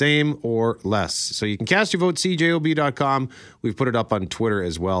 the same or less. So you can cast your vote, cjob.com. We've put it up on Twitter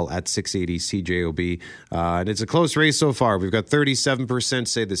as well at 680CJOB. And it's a close race so far. We've got 37%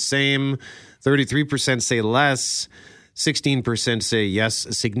 say the same, 33% say less, 16% say yes,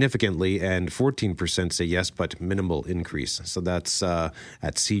 significantly, and 14% say yes, but minimal increase. So that's at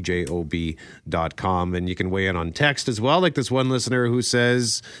cjob.com. And you can weigh in on text as well, like this one listener who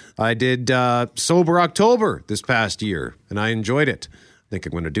says, I did Sober October this past year, and I enjoyed it. I think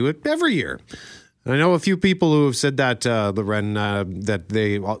I'm going to do it every year. And I know a few people who have said that, Loren, that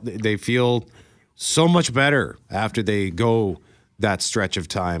they feel so much better after they go that stretch of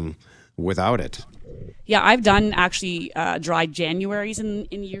time without it. Yeah, I've done actually dry Januaries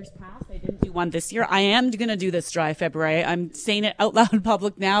in years past. I didn't do one this year. I am going to do this dry February. I'm saying it out loud in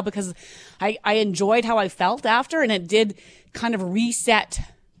public now because I enjoyed how I felt after, and it did kind of reset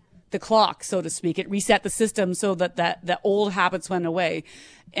the clock, so to speak. It reset the system so that the old habits went away.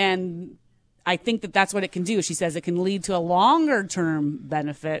 And I think that that's what it can do. She says it can lead to a longer term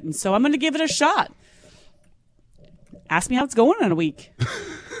benefit. And so I'm going to give it a shot. Ask me how it's going in a week.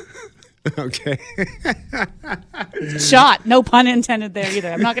 Okay. Shot. No pun intended there either.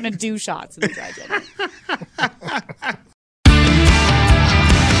 I'm not going to do shots in the dry January.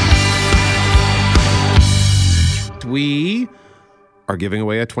 We are giving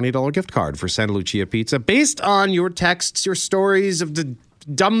away a $20 gift card for Santa Lucia Pizza based on your texts, your stories of the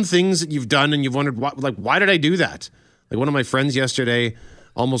dumb things that you've done, and you've wondered, why did I do that? Like one of my friends yesterday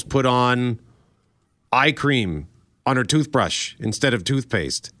almost put on eye cream on her toothbrush instead of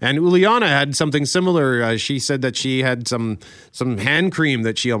toothpaste. And Uliana had something similar. She said that she had some hand cream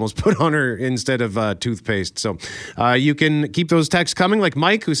that she almost put on her instead of toothpaste. So you can keep those texts coming, like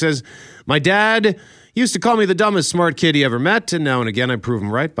Mike, who says, my dad used to call me the dumbest smart kid he ever met, and now and again I prove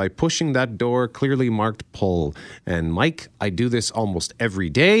him right by pushing that door clearly marked pull. And Mike, I do this almost every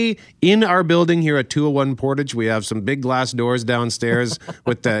day in our building here at 201 Portage. We have some big glass doors downstairs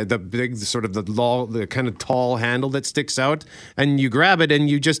with the big sort of the kind of tall handle that sticks out, and you grab it and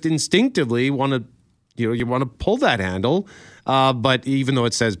you just instinctively want to, you want to pull that handle, but even though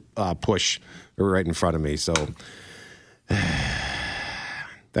it says push right in front of me, so.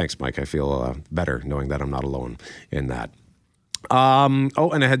 Thanks, Mike. I feel better knowing that I'm not alone in that. And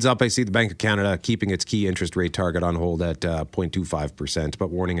a heads up, I see the Bank of Canada keeping its key interest rate target on hold at 0.25%, but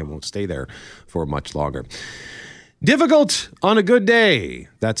warning it won't stay there for much longer. Difficult on a good day.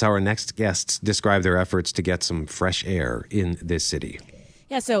 That's how our next guests describe their efforts to get some fresh air in this city.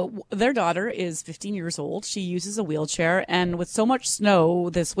 Yeah, so their daughter is 15 years old. She uses a wheelchair, and with so much snow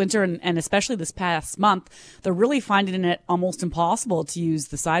this winter and especially this past month, they're really finding it almost impossible to use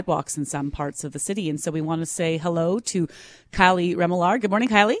the sidewalks in some parts of the city. And so we want to say hello to Kylie Remillard. Good morning,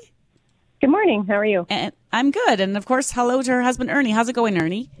 Kylie. Good morning. How are you? And I'm good. And of course, hello to her husband, Ernie. How's it going,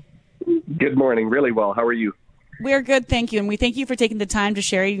 Ernie? Good morning. Really well. How are you? We're good, thank you. And we thank you for taking the time to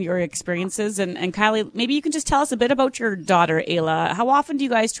share your experiences. And Kylie, maybe you can just tell us a bit about your daughter, Ayla. How often do you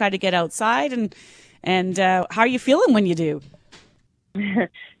guys try to get outside, and how are you feeling when you do?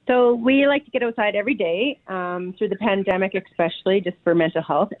 So we like to get outside every day, through the pandemic especially, just for mental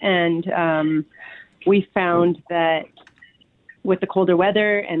health. And we found that with the colder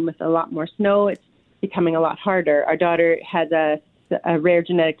weather and with a lot more snow, it's becoming a lot harder. Our daughter has a rare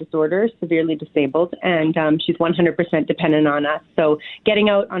genetic disorder, severely disabled, and she's 100% dependent on us. So getting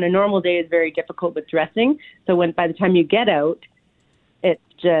out on a normal day is very difficult with dressing. So by the time you get out, it's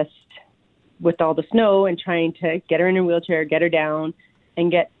just with all the snow and trying to get her in a wheelchair, get her down,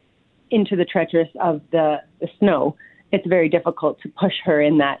 and get into the treacherous of the snow. It's very difficult to push her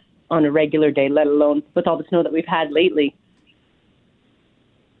in that on a regular day, let alone with all the snow that we've had lately.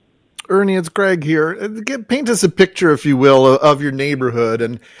 Ernie, it's Greg here. Paint us a picture, if you will, of your neighborhood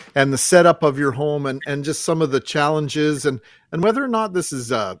and the setup of your home and just some of the challenges and whether or not this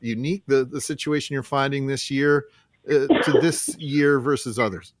is unique, the situation you're finding this year to this year versus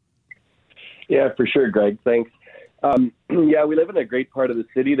others. Yeah, for sure, Greg. Thanks. Yeah, we live in a great part of the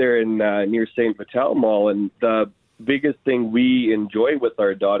city there in near St. Vital Mall, and the biggest thing we enjoy with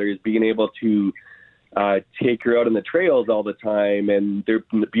our daughter is being able to take her out on the trails all the time, and they're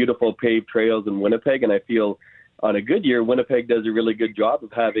the beautiful paved trails in Winnipeg. And I feel on a good year, Winnipeg does a really good job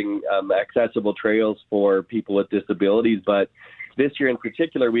of having accessible trails for people with disabilities. But this year in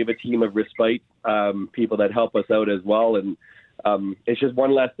particular, we have a team of respite people that help us out as well. And it's just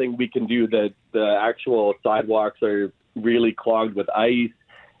one less thing we can do. The actual sidewalks are really clogged with ice,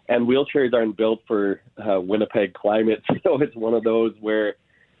 and wheelchairs aren't built for Winnipeg climate. So it's one of those where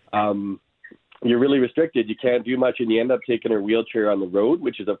you're really restricted. You can't do much, and you end up taking her wheelchair on the road,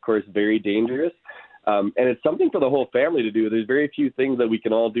 which is, of course, very dangerous. And it's something for the whole family to do. There's very few things that we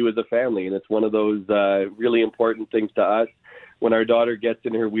can all do as a family, and it's one of those really important things to us. When our daughter gets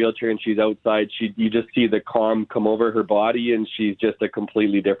in her wheelchair and she's outside, you just see the calm come over her body, and she's just a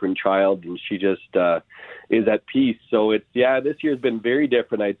completely different child, and she just is at peace. So this year's been very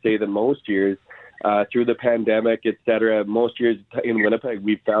different, I'd say, than most years. Through the pandemic, et cetera. Most years in Winnipeg,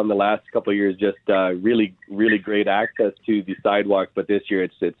 we've found the last couple of years just really, really great access to the sidewalk. But this year,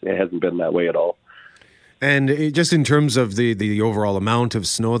 it hasn't been that way at all. And just in terms of the overall amount of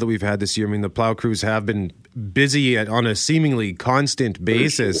snow that we've had this year, I mean, the plow crews have been busy on a seemingly constant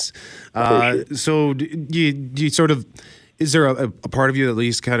basis. So do you sort of, is there a part of you that at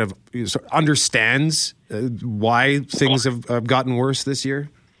least kind of understands why things have gotten worse this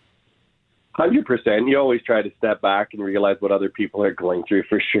year? 100%. You always try to step back and realize what other people are going through,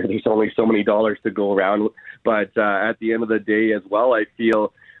 for sure. There's only so many dollars to go around. But at the end of the day as well, I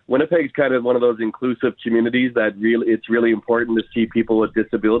feel Winnipeg's kind of one of those inclusive communities that it's really important to see people with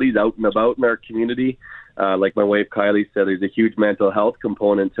disabilities out and about in our community. Like my wife Kylie said, there's a huge mental health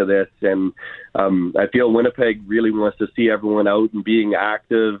component to this. And I feel Winnipeg really wants to see everyone out and being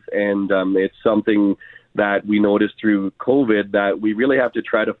active. And it's something that we noticed through COVID that we really have to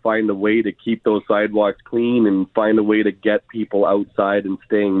try to find a way to keep those sidewalks clean and find a way to get people outside and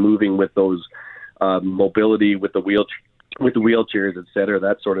moving with those mobility, with the wheelchairs, et cetera,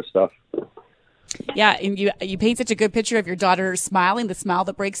 that sort of stuff. Yeah, and you paint such a good picture of your daughter smiling, the smile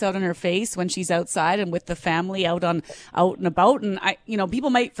that breaks out on her face when she's outside and with the family out and about. And people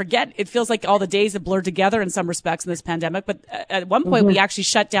might forget. It feels like all the days have blurred together in some respects in this pandemic. But at one point, we actually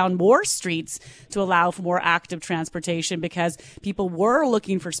shut down more streets to allow for more active transportation because people were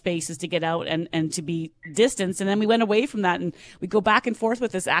looking for spaces to get out and to be distanced. And then we went away from that, and we go back and forth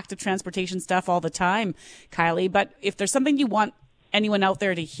with this active transportation stuff all the time, Kylie. But if there's something you want anyone out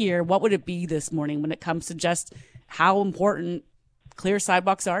there to hear, what would it be this morning when it comes to just how important clear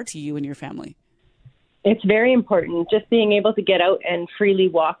sidewalks are to you and your family? It's very important, just being able to get out and freely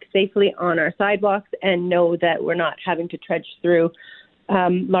walk safely on our sidewalks and know that we're not having to trudge through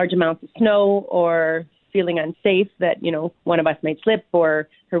large amounts of snow or feeling unsafe that, one of us might slip or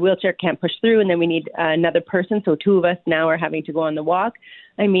her wheelchair can't push through and then we need another person. So two of us now are having to go on the walk.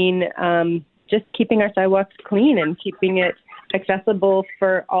 I mean, just keeping our sidewalks clean and keeping it accessible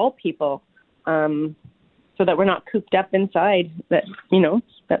for all people, so that we're not cooped up inside. That's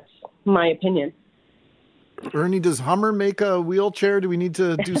my opinion. Ernie, does Hummer make a wheelchair? Do we need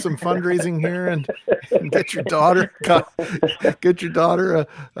to do some fundraising here and get your daughter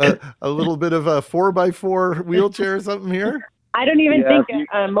a little bit of a 4x4 wheelchair or something here? I don't even think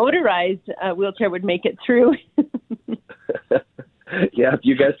a motorized wheelchair would make it through. Yeah, if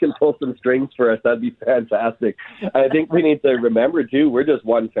you guys can pull some strings for us, that'd be fantastic. I think we need to remember, too, we're just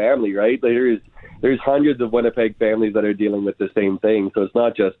one family, right? There's hundreds of Winnipeg families that are dealing with the same thing, so it's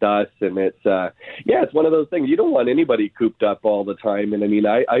not just us. And it's it's one of those things. You don't want anybody cooped up all the time. And I mean,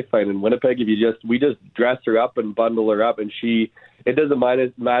 I find in Winnipeg, we just dress her up and bundle her up, and it doesn't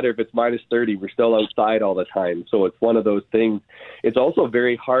matter if it's minus 30. We're still outside all the time. So it's one of those things. It's also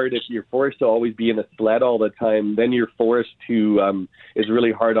very hard if you're forced to always be in a sled all the time. Then you're forced to, it's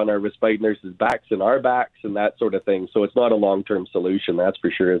really hard on our respite nurses' backs and our backs and that sort of thing. So it's not a long-term solution, that's for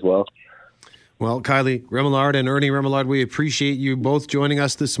sure as well. Well, Kylie Remillard and Ernie Remillard, we appreciate you both joining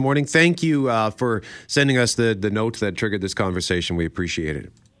us this morning. Thank you for sending us the note that triggered this conversation. We appreciate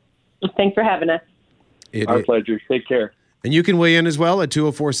it. Thanks for having us. Our pleasure. Take care. And you can weigh in as well at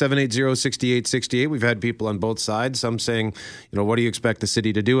 204-780-6868. We've had people on both sides, some saying, what do you expect the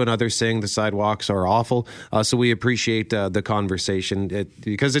city to do? And others saying the sidewalks are awful. So we appreciate the conversation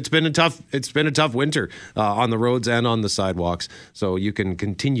because it's been a tough winter on the roads and on the sidewalks. So you can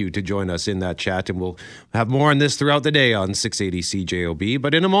continue to join us in that chat, and we'll have more on this throughout the day on 680 CJOB.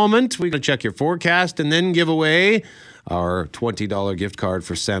 But in a moment, we're going to check your forecast and then give away our $20 gift card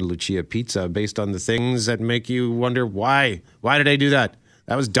for Santa Lucia Pizza based on the things that make you wonder why. Why did I do that?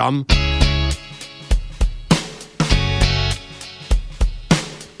 That was dumb.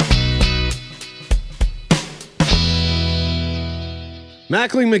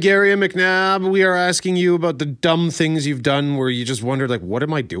 Mackling, McGarry, and McNabb, we are asking you about the dumb things you've done where you just wondered, what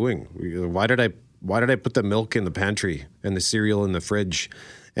am I doing? Why did I put the milk in the pantry and the cereal in the fridge?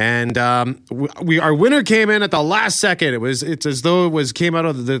 And our winner came in at the last second. It's as though came out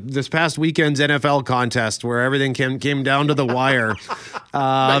of this past weekend's NFL contest where everything came down to the wire.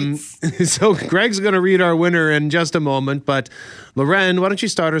 So Greg's going to read our winner in just a moment. But Loren, why don't you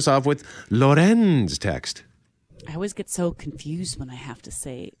start us off with Loren's text? I always get so confused when I have to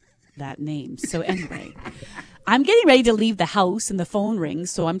say that name. So anyway, I'm getting ready to leave the house and the phone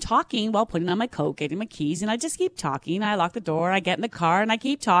rings. So I'm talking while putting on my coat, getting my keys, and I just keep talking. I lock the door, I get in the car, and I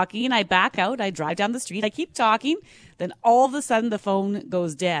keep talking. I back out, I drive down the street, I keep talking. Then all of a sudden the phone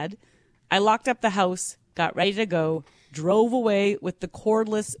goes dead. I locked up the house, got ready to go, drove away with the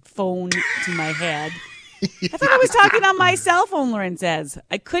cordless phone to my head. I thought I was talking on my cell phone, Lauren says.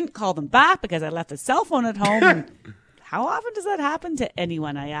 I couldn't call them back because I left the cell phone at home. And how often does that happen to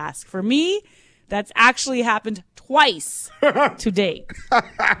anyone, I ask? For me, that's actually happened twice to date.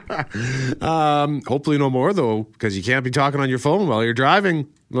 Hopefully no more, though, because you can't be talking on your phone while you're driving,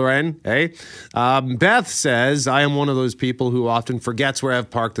 Lauren. Hey, Beth says, I am one of those people who often forgets where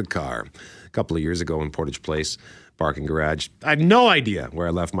I've parked the car. A couple of years ago in Portage Place parking garage, I had no idea where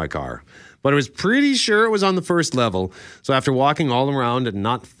I left my car, but I was pretty sure it was on the first level. So after walking all around and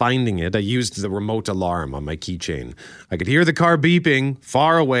not finding it, I used the remote alarm on my keychain. I could hear the car beeping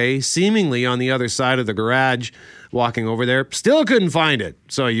far away, seemingly on the other side of the garage. Walking over there, still couldn't find it.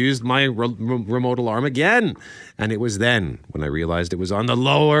 So I used my remote alarm again. And it was then when I realized it was on the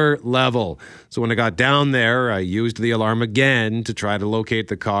lower level. So when I got down there, I used the alarm again to try to locate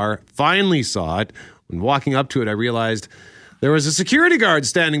the car. Finally saw it. When walking up to it, I realized there was a security guard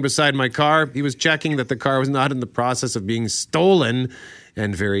standing beside my car. He was checking that the car was not in the process of being stolen.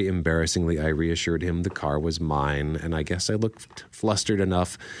 And very embarrassingly, I reassured him the car was mine. And I guess I looked flustered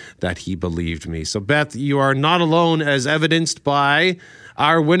enough that he believed me. So, Beth, you are not alone, as evidenced by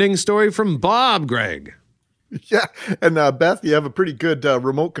our winning story from Bob, Greg. Yeah, and Beth, you have a pretty good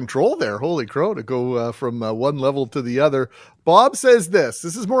remote control there. Holy crow, to go from one level to the other. Bob says this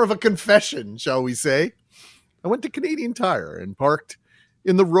is more of a confession, shall we say. I went to Canadian Tire and parked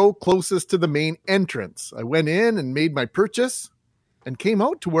in the row closest to the main entrance. I went in and made my purchase and came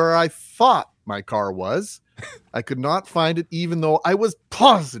out to where I thought my car was. I could not find it, even though I was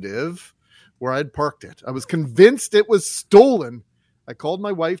positive where I'd parked it. I was convinced it was stolen. I called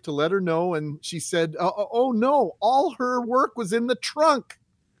my wife to let her know, and she said, oh no, all her work was in the trunk.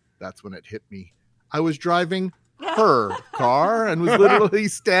 That's when it hit me. I was driving her car and was literally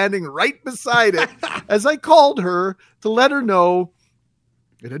standing right beside it as I called her to let her know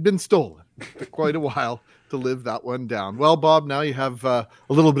it had been stolen. It took quite a while to live that one down. Well, Bob, now you have a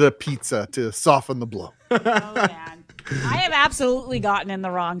little bit of pizza to soften the blow. Oh, man. I have absolutely gotten in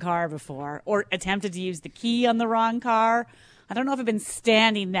the wrong car before or attempted to use the key on the wrong car. I don't know if I've been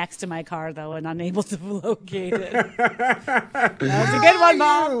standing next to my car, though, and unable to locate it. That was a good one,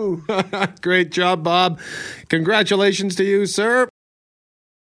 Bob. Great job, Bob. Congratulations to you, sir.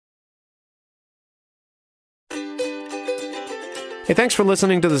 Hey, thanks for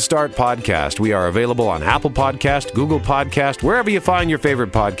listening to the Start Podcast. We are available on Apple Podcast, Google Podcast, wherever you find your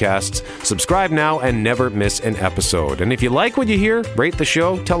favorite podcasts. Subscribe now and never miss an episode. And if you like what you hear, rate the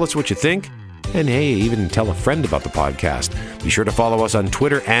show, tell us what you think, and hey, even tell a friend about the podcast. Be sure to follow us on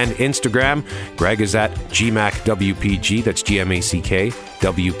Twitter and Instagram. Greg is at GMACWPG, that's GMACK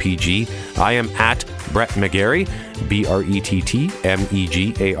WPG. I am at Brett McGarry, BRETTMEGARRY.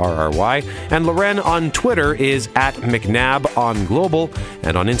 And Loren on Twitter is at McNabb on Global,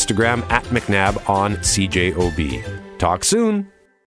 and on Instagram at McNabb on CJOB. Talk soon.